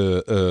there's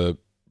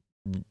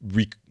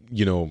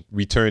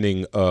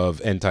returning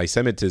of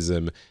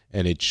anti-Semitism,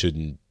 and it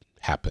shouldn't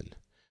happen.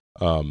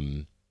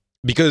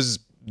 Because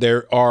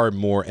there are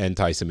more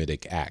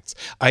anti-Semitic acts.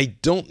 I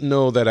don't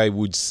know that I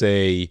would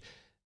say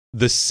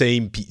the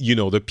same,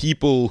 the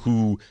people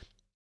who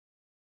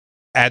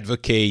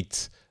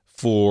advocate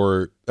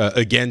for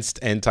against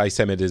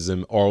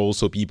anti-Semitism are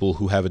also people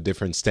who have a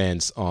different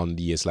stance on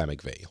the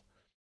Islamic veil.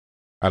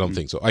 I don't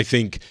think so. I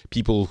think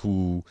people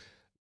who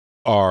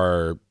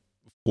are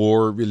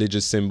for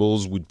religious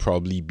symbols would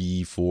probably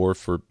be for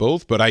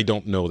both, but I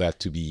don't know that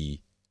to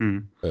be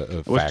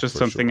it was just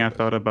something sure, I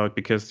thought about,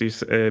 because you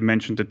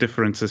mentioned the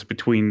differences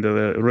between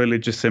the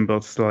religious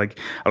symbols. Like,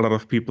 a lot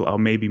of people are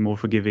maybe more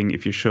forgiving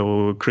if you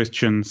show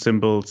Christian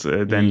symbols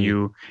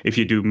than if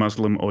you do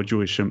Muslim or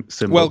Jewish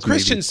symbols. Well,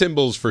 Christian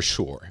symbols for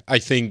sure. I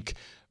think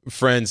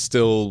France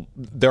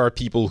there are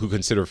people who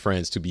consider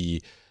France to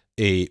be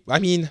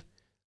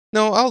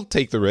no, I'll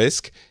take the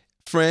risk.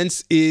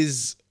 France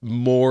is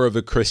more of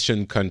a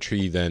Christian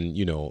country than,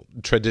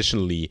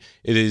 traditionally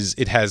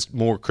it has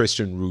more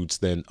Christian roots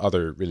than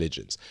other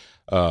religions.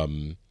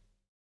 The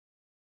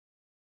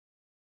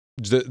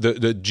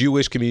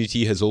Jewish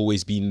community has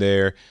always been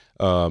there,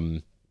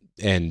 and,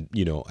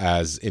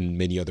 as in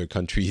many other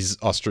countries,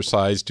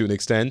 ostracized to an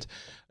extent.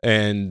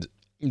 And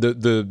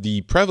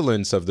the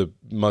prevalence of the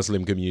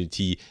Muslim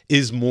community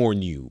is more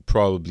new,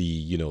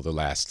 probably, the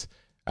last,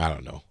 I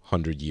don't know,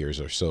 100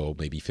 years or so,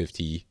 maybe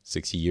 50,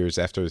 60 years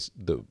after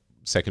the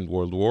Second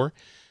World War.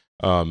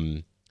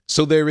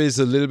 So there is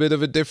a little bit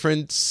of a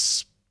different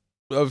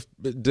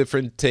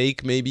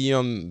take maybe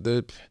on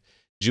the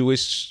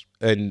Jewish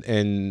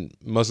and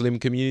Muslim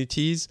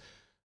communities.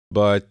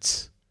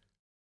 But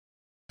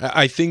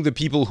I think the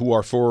people who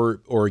are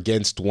for or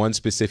against one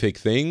specific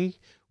thing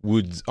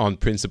would, on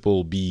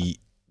principle,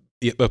 be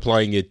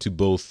applying it to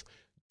both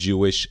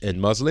Jewish and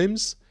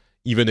Muslims,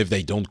 even if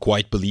they don't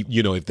quite believe,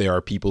 if there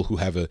are people who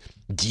have a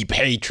deep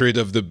hatred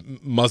of the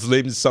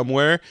Muslims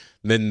somewhere,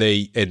 then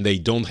they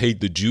don't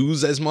hate the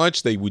Jews as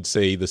much, they would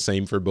say the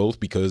same for both,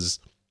 because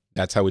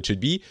that's how it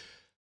should be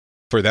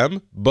for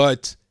them.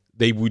 But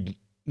they would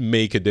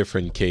make a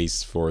different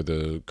case for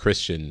the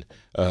Christian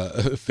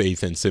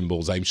faith and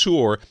symbols, I'm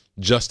sure,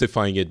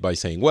 justifying it by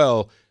saying,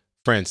 well,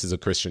 France is a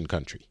Christian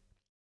country,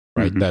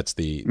 right? That's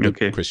the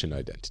Christian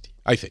identity,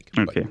 I think.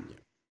 Okay. But,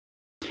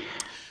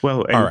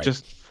 well, and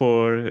just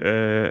for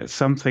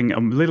something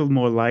a little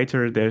more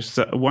lighter, there's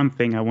one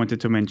thing I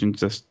wanted to mention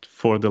just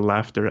for the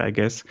laughter, I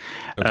guess.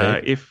 Okay.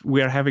 If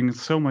we are having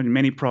so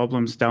many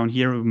problems down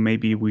here,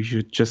 maybe we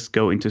should just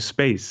go into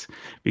space,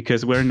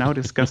 because we're now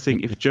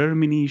discussing if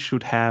Germany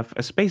should have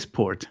a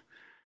spaceport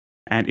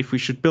and if we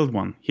should build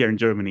one here in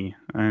Germany.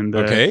 And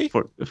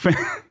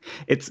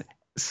it's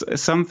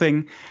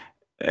something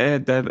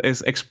that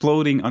is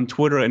exploding on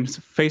Twitter and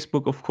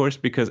Facebook, of course,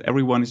 because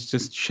everyone is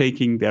just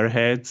shaking their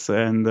heads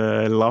and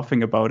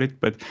laughing about it.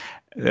 But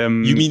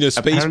you mean a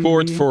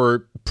spaceport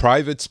for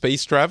private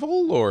space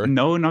travel, or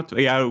no? Not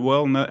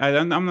Well, no,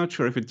 I'm not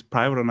sure if it's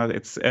private or not.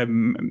 It's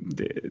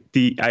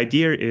the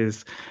idea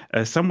is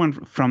someone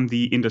from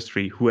the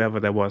industry, whoever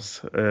that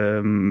was,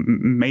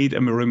 made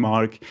a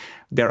remark.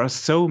 There are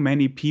so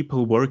many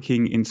people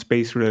working in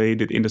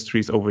space-related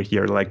industries over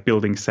here, like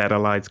building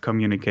satellites,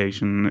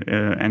 communication,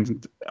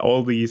 and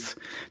all these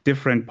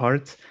different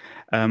parts.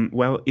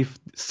 Well, if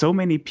so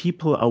many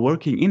people are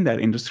working in that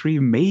industry,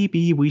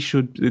 maybe we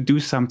should do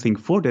something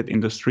for that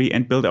industry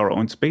and build our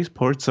own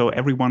spaceport, so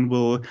everyone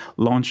will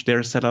launch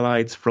their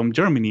satellites from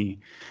Germany.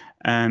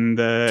 And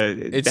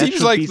it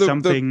seems like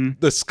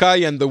the sky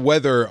and the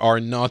weather are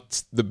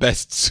not the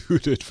best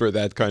suited for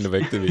that kind of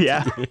activity.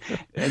 Yeah,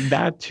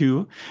 that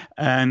too.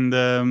 And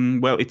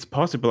well, it's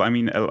possible. I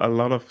mean, a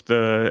lot of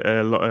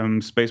the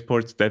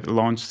spaceports that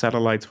launch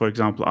satellites, for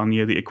example, are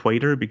near the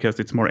equator, because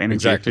it's more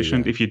energy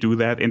efficient if you do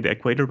that in the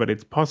equator. But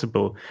it's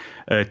possible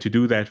to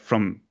do that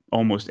from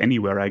almost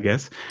anywhere, I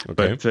guess.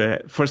 Okay.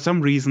 But for some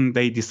reason,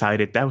 they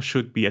decided that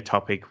should be a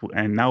topic.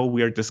 And now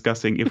we are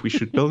discussing if we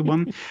should build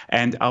one.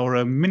 And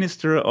our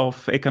Minister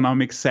of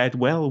Economics said,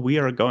 well, we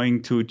are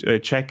going to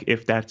check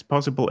if that's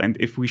possible and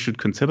if we should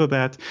consider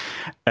that.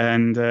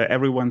 And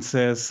everyone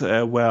says,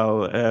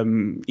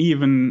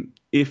 even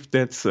if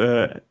that's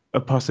a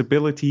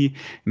possibility,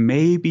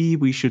 maybe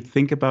we should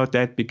think about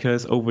that,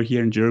 because over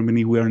here in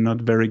Germany we are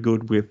not very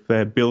good with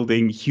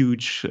building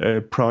huge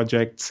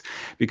projects,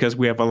 because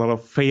we have a lot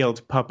of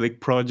failed public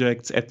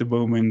projects at the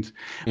moment.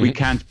 We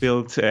can't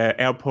build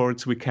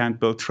airports, we can't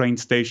build train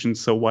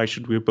stations, so why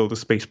should we build a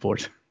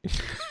spaceport?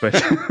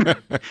 But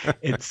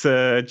it's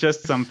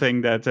just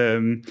something that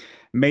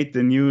made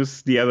the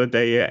news the other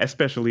day,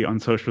 especially on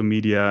social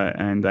media.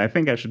 And I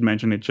think I should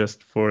mention it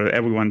just for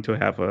everyone to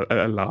have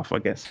a laugh, I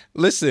guess.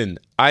 Listen,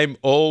 I'm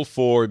all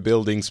for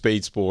building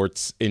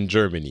spaceports in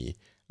Germany.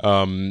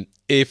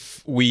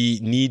 If we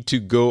need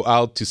to go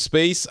out to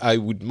space, I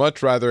would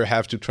much rather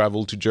have to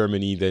travel to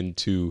Germany than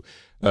to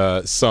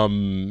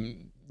some,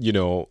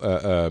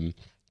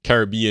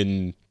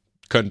 Caribbean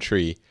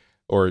country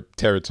or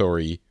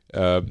territory.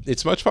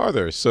 It's much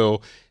farther. So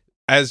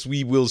as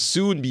we will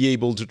soon be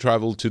able to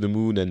travel to the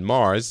moon and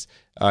Mars,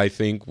 I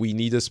think we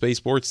need a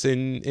spaceport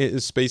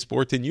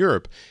in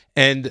Europe.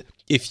 And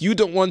if you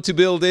don't want to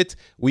build it,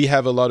 we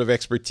have a lot of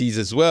expertise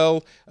as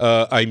well.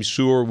 I'm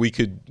sure we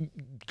could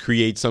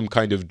create some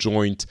kind of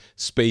joint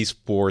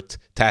spaceport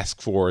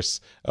task force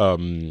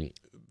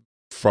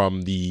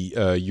from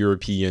the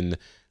European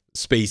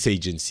space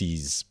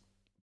agencies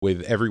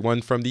with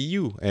everyone from the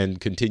EU and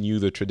continue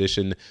the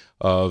tradition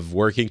of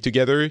working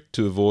together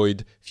to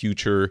avoid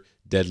future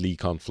deadly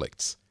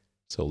conflicts.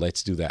 So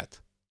let's do that.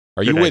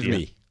 Are you with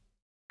me?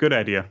 Good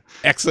idea.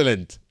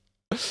 Excellent.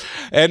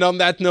 And on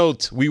that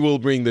note, we will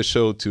bring the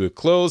show to a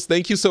close.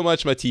 Thank you so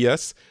much,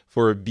 Matthias,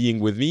 for being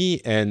with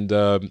me and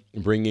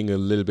bringing a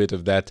little bit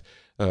of that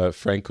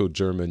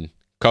Franco-German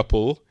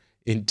couple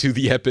into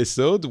the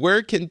episode.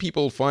 Where can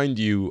people find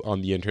you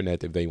on the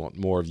internet if they want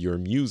more of your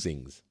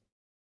musings?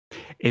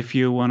 If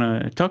you want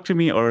to talk to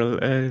me or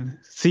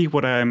see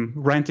what I'm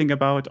ranting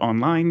about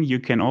online,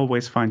 you can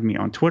always find me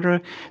on Twitter.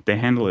 The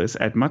handle is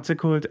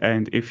 @Matzekult.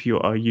 And if you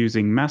are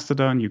using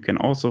Mastodon, you can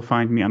also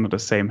find me under the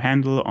same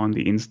handle on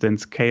the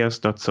instance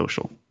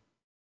chaos.social.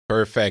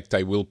 Perfect.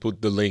 I will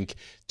put the link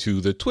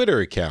to the Twitter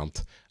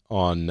account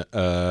on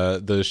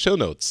the show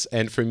notes.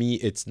 And for me,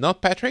 it's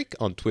Not Patrick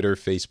on Twitter,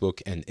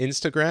 Facebook, and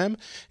Instagram.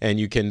 And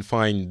you can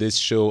find this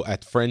show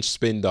at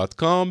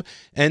FrenchSpin.com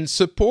and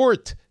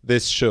support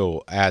this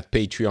show at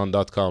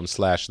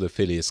patreon.com/the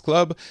Phileas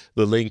Club.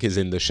 The link is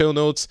in the show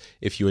notes.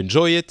 If you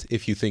enjoy it,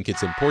 if you think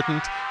it's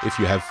important, if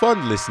you have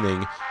fun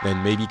listening,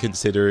 then maybe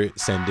consider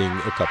sending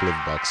a couple of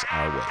bucks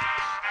our way.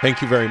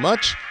 Thank you very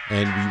much,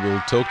 and we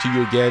will talk to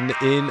you again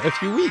in a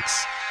few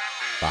weeks.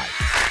 Bye.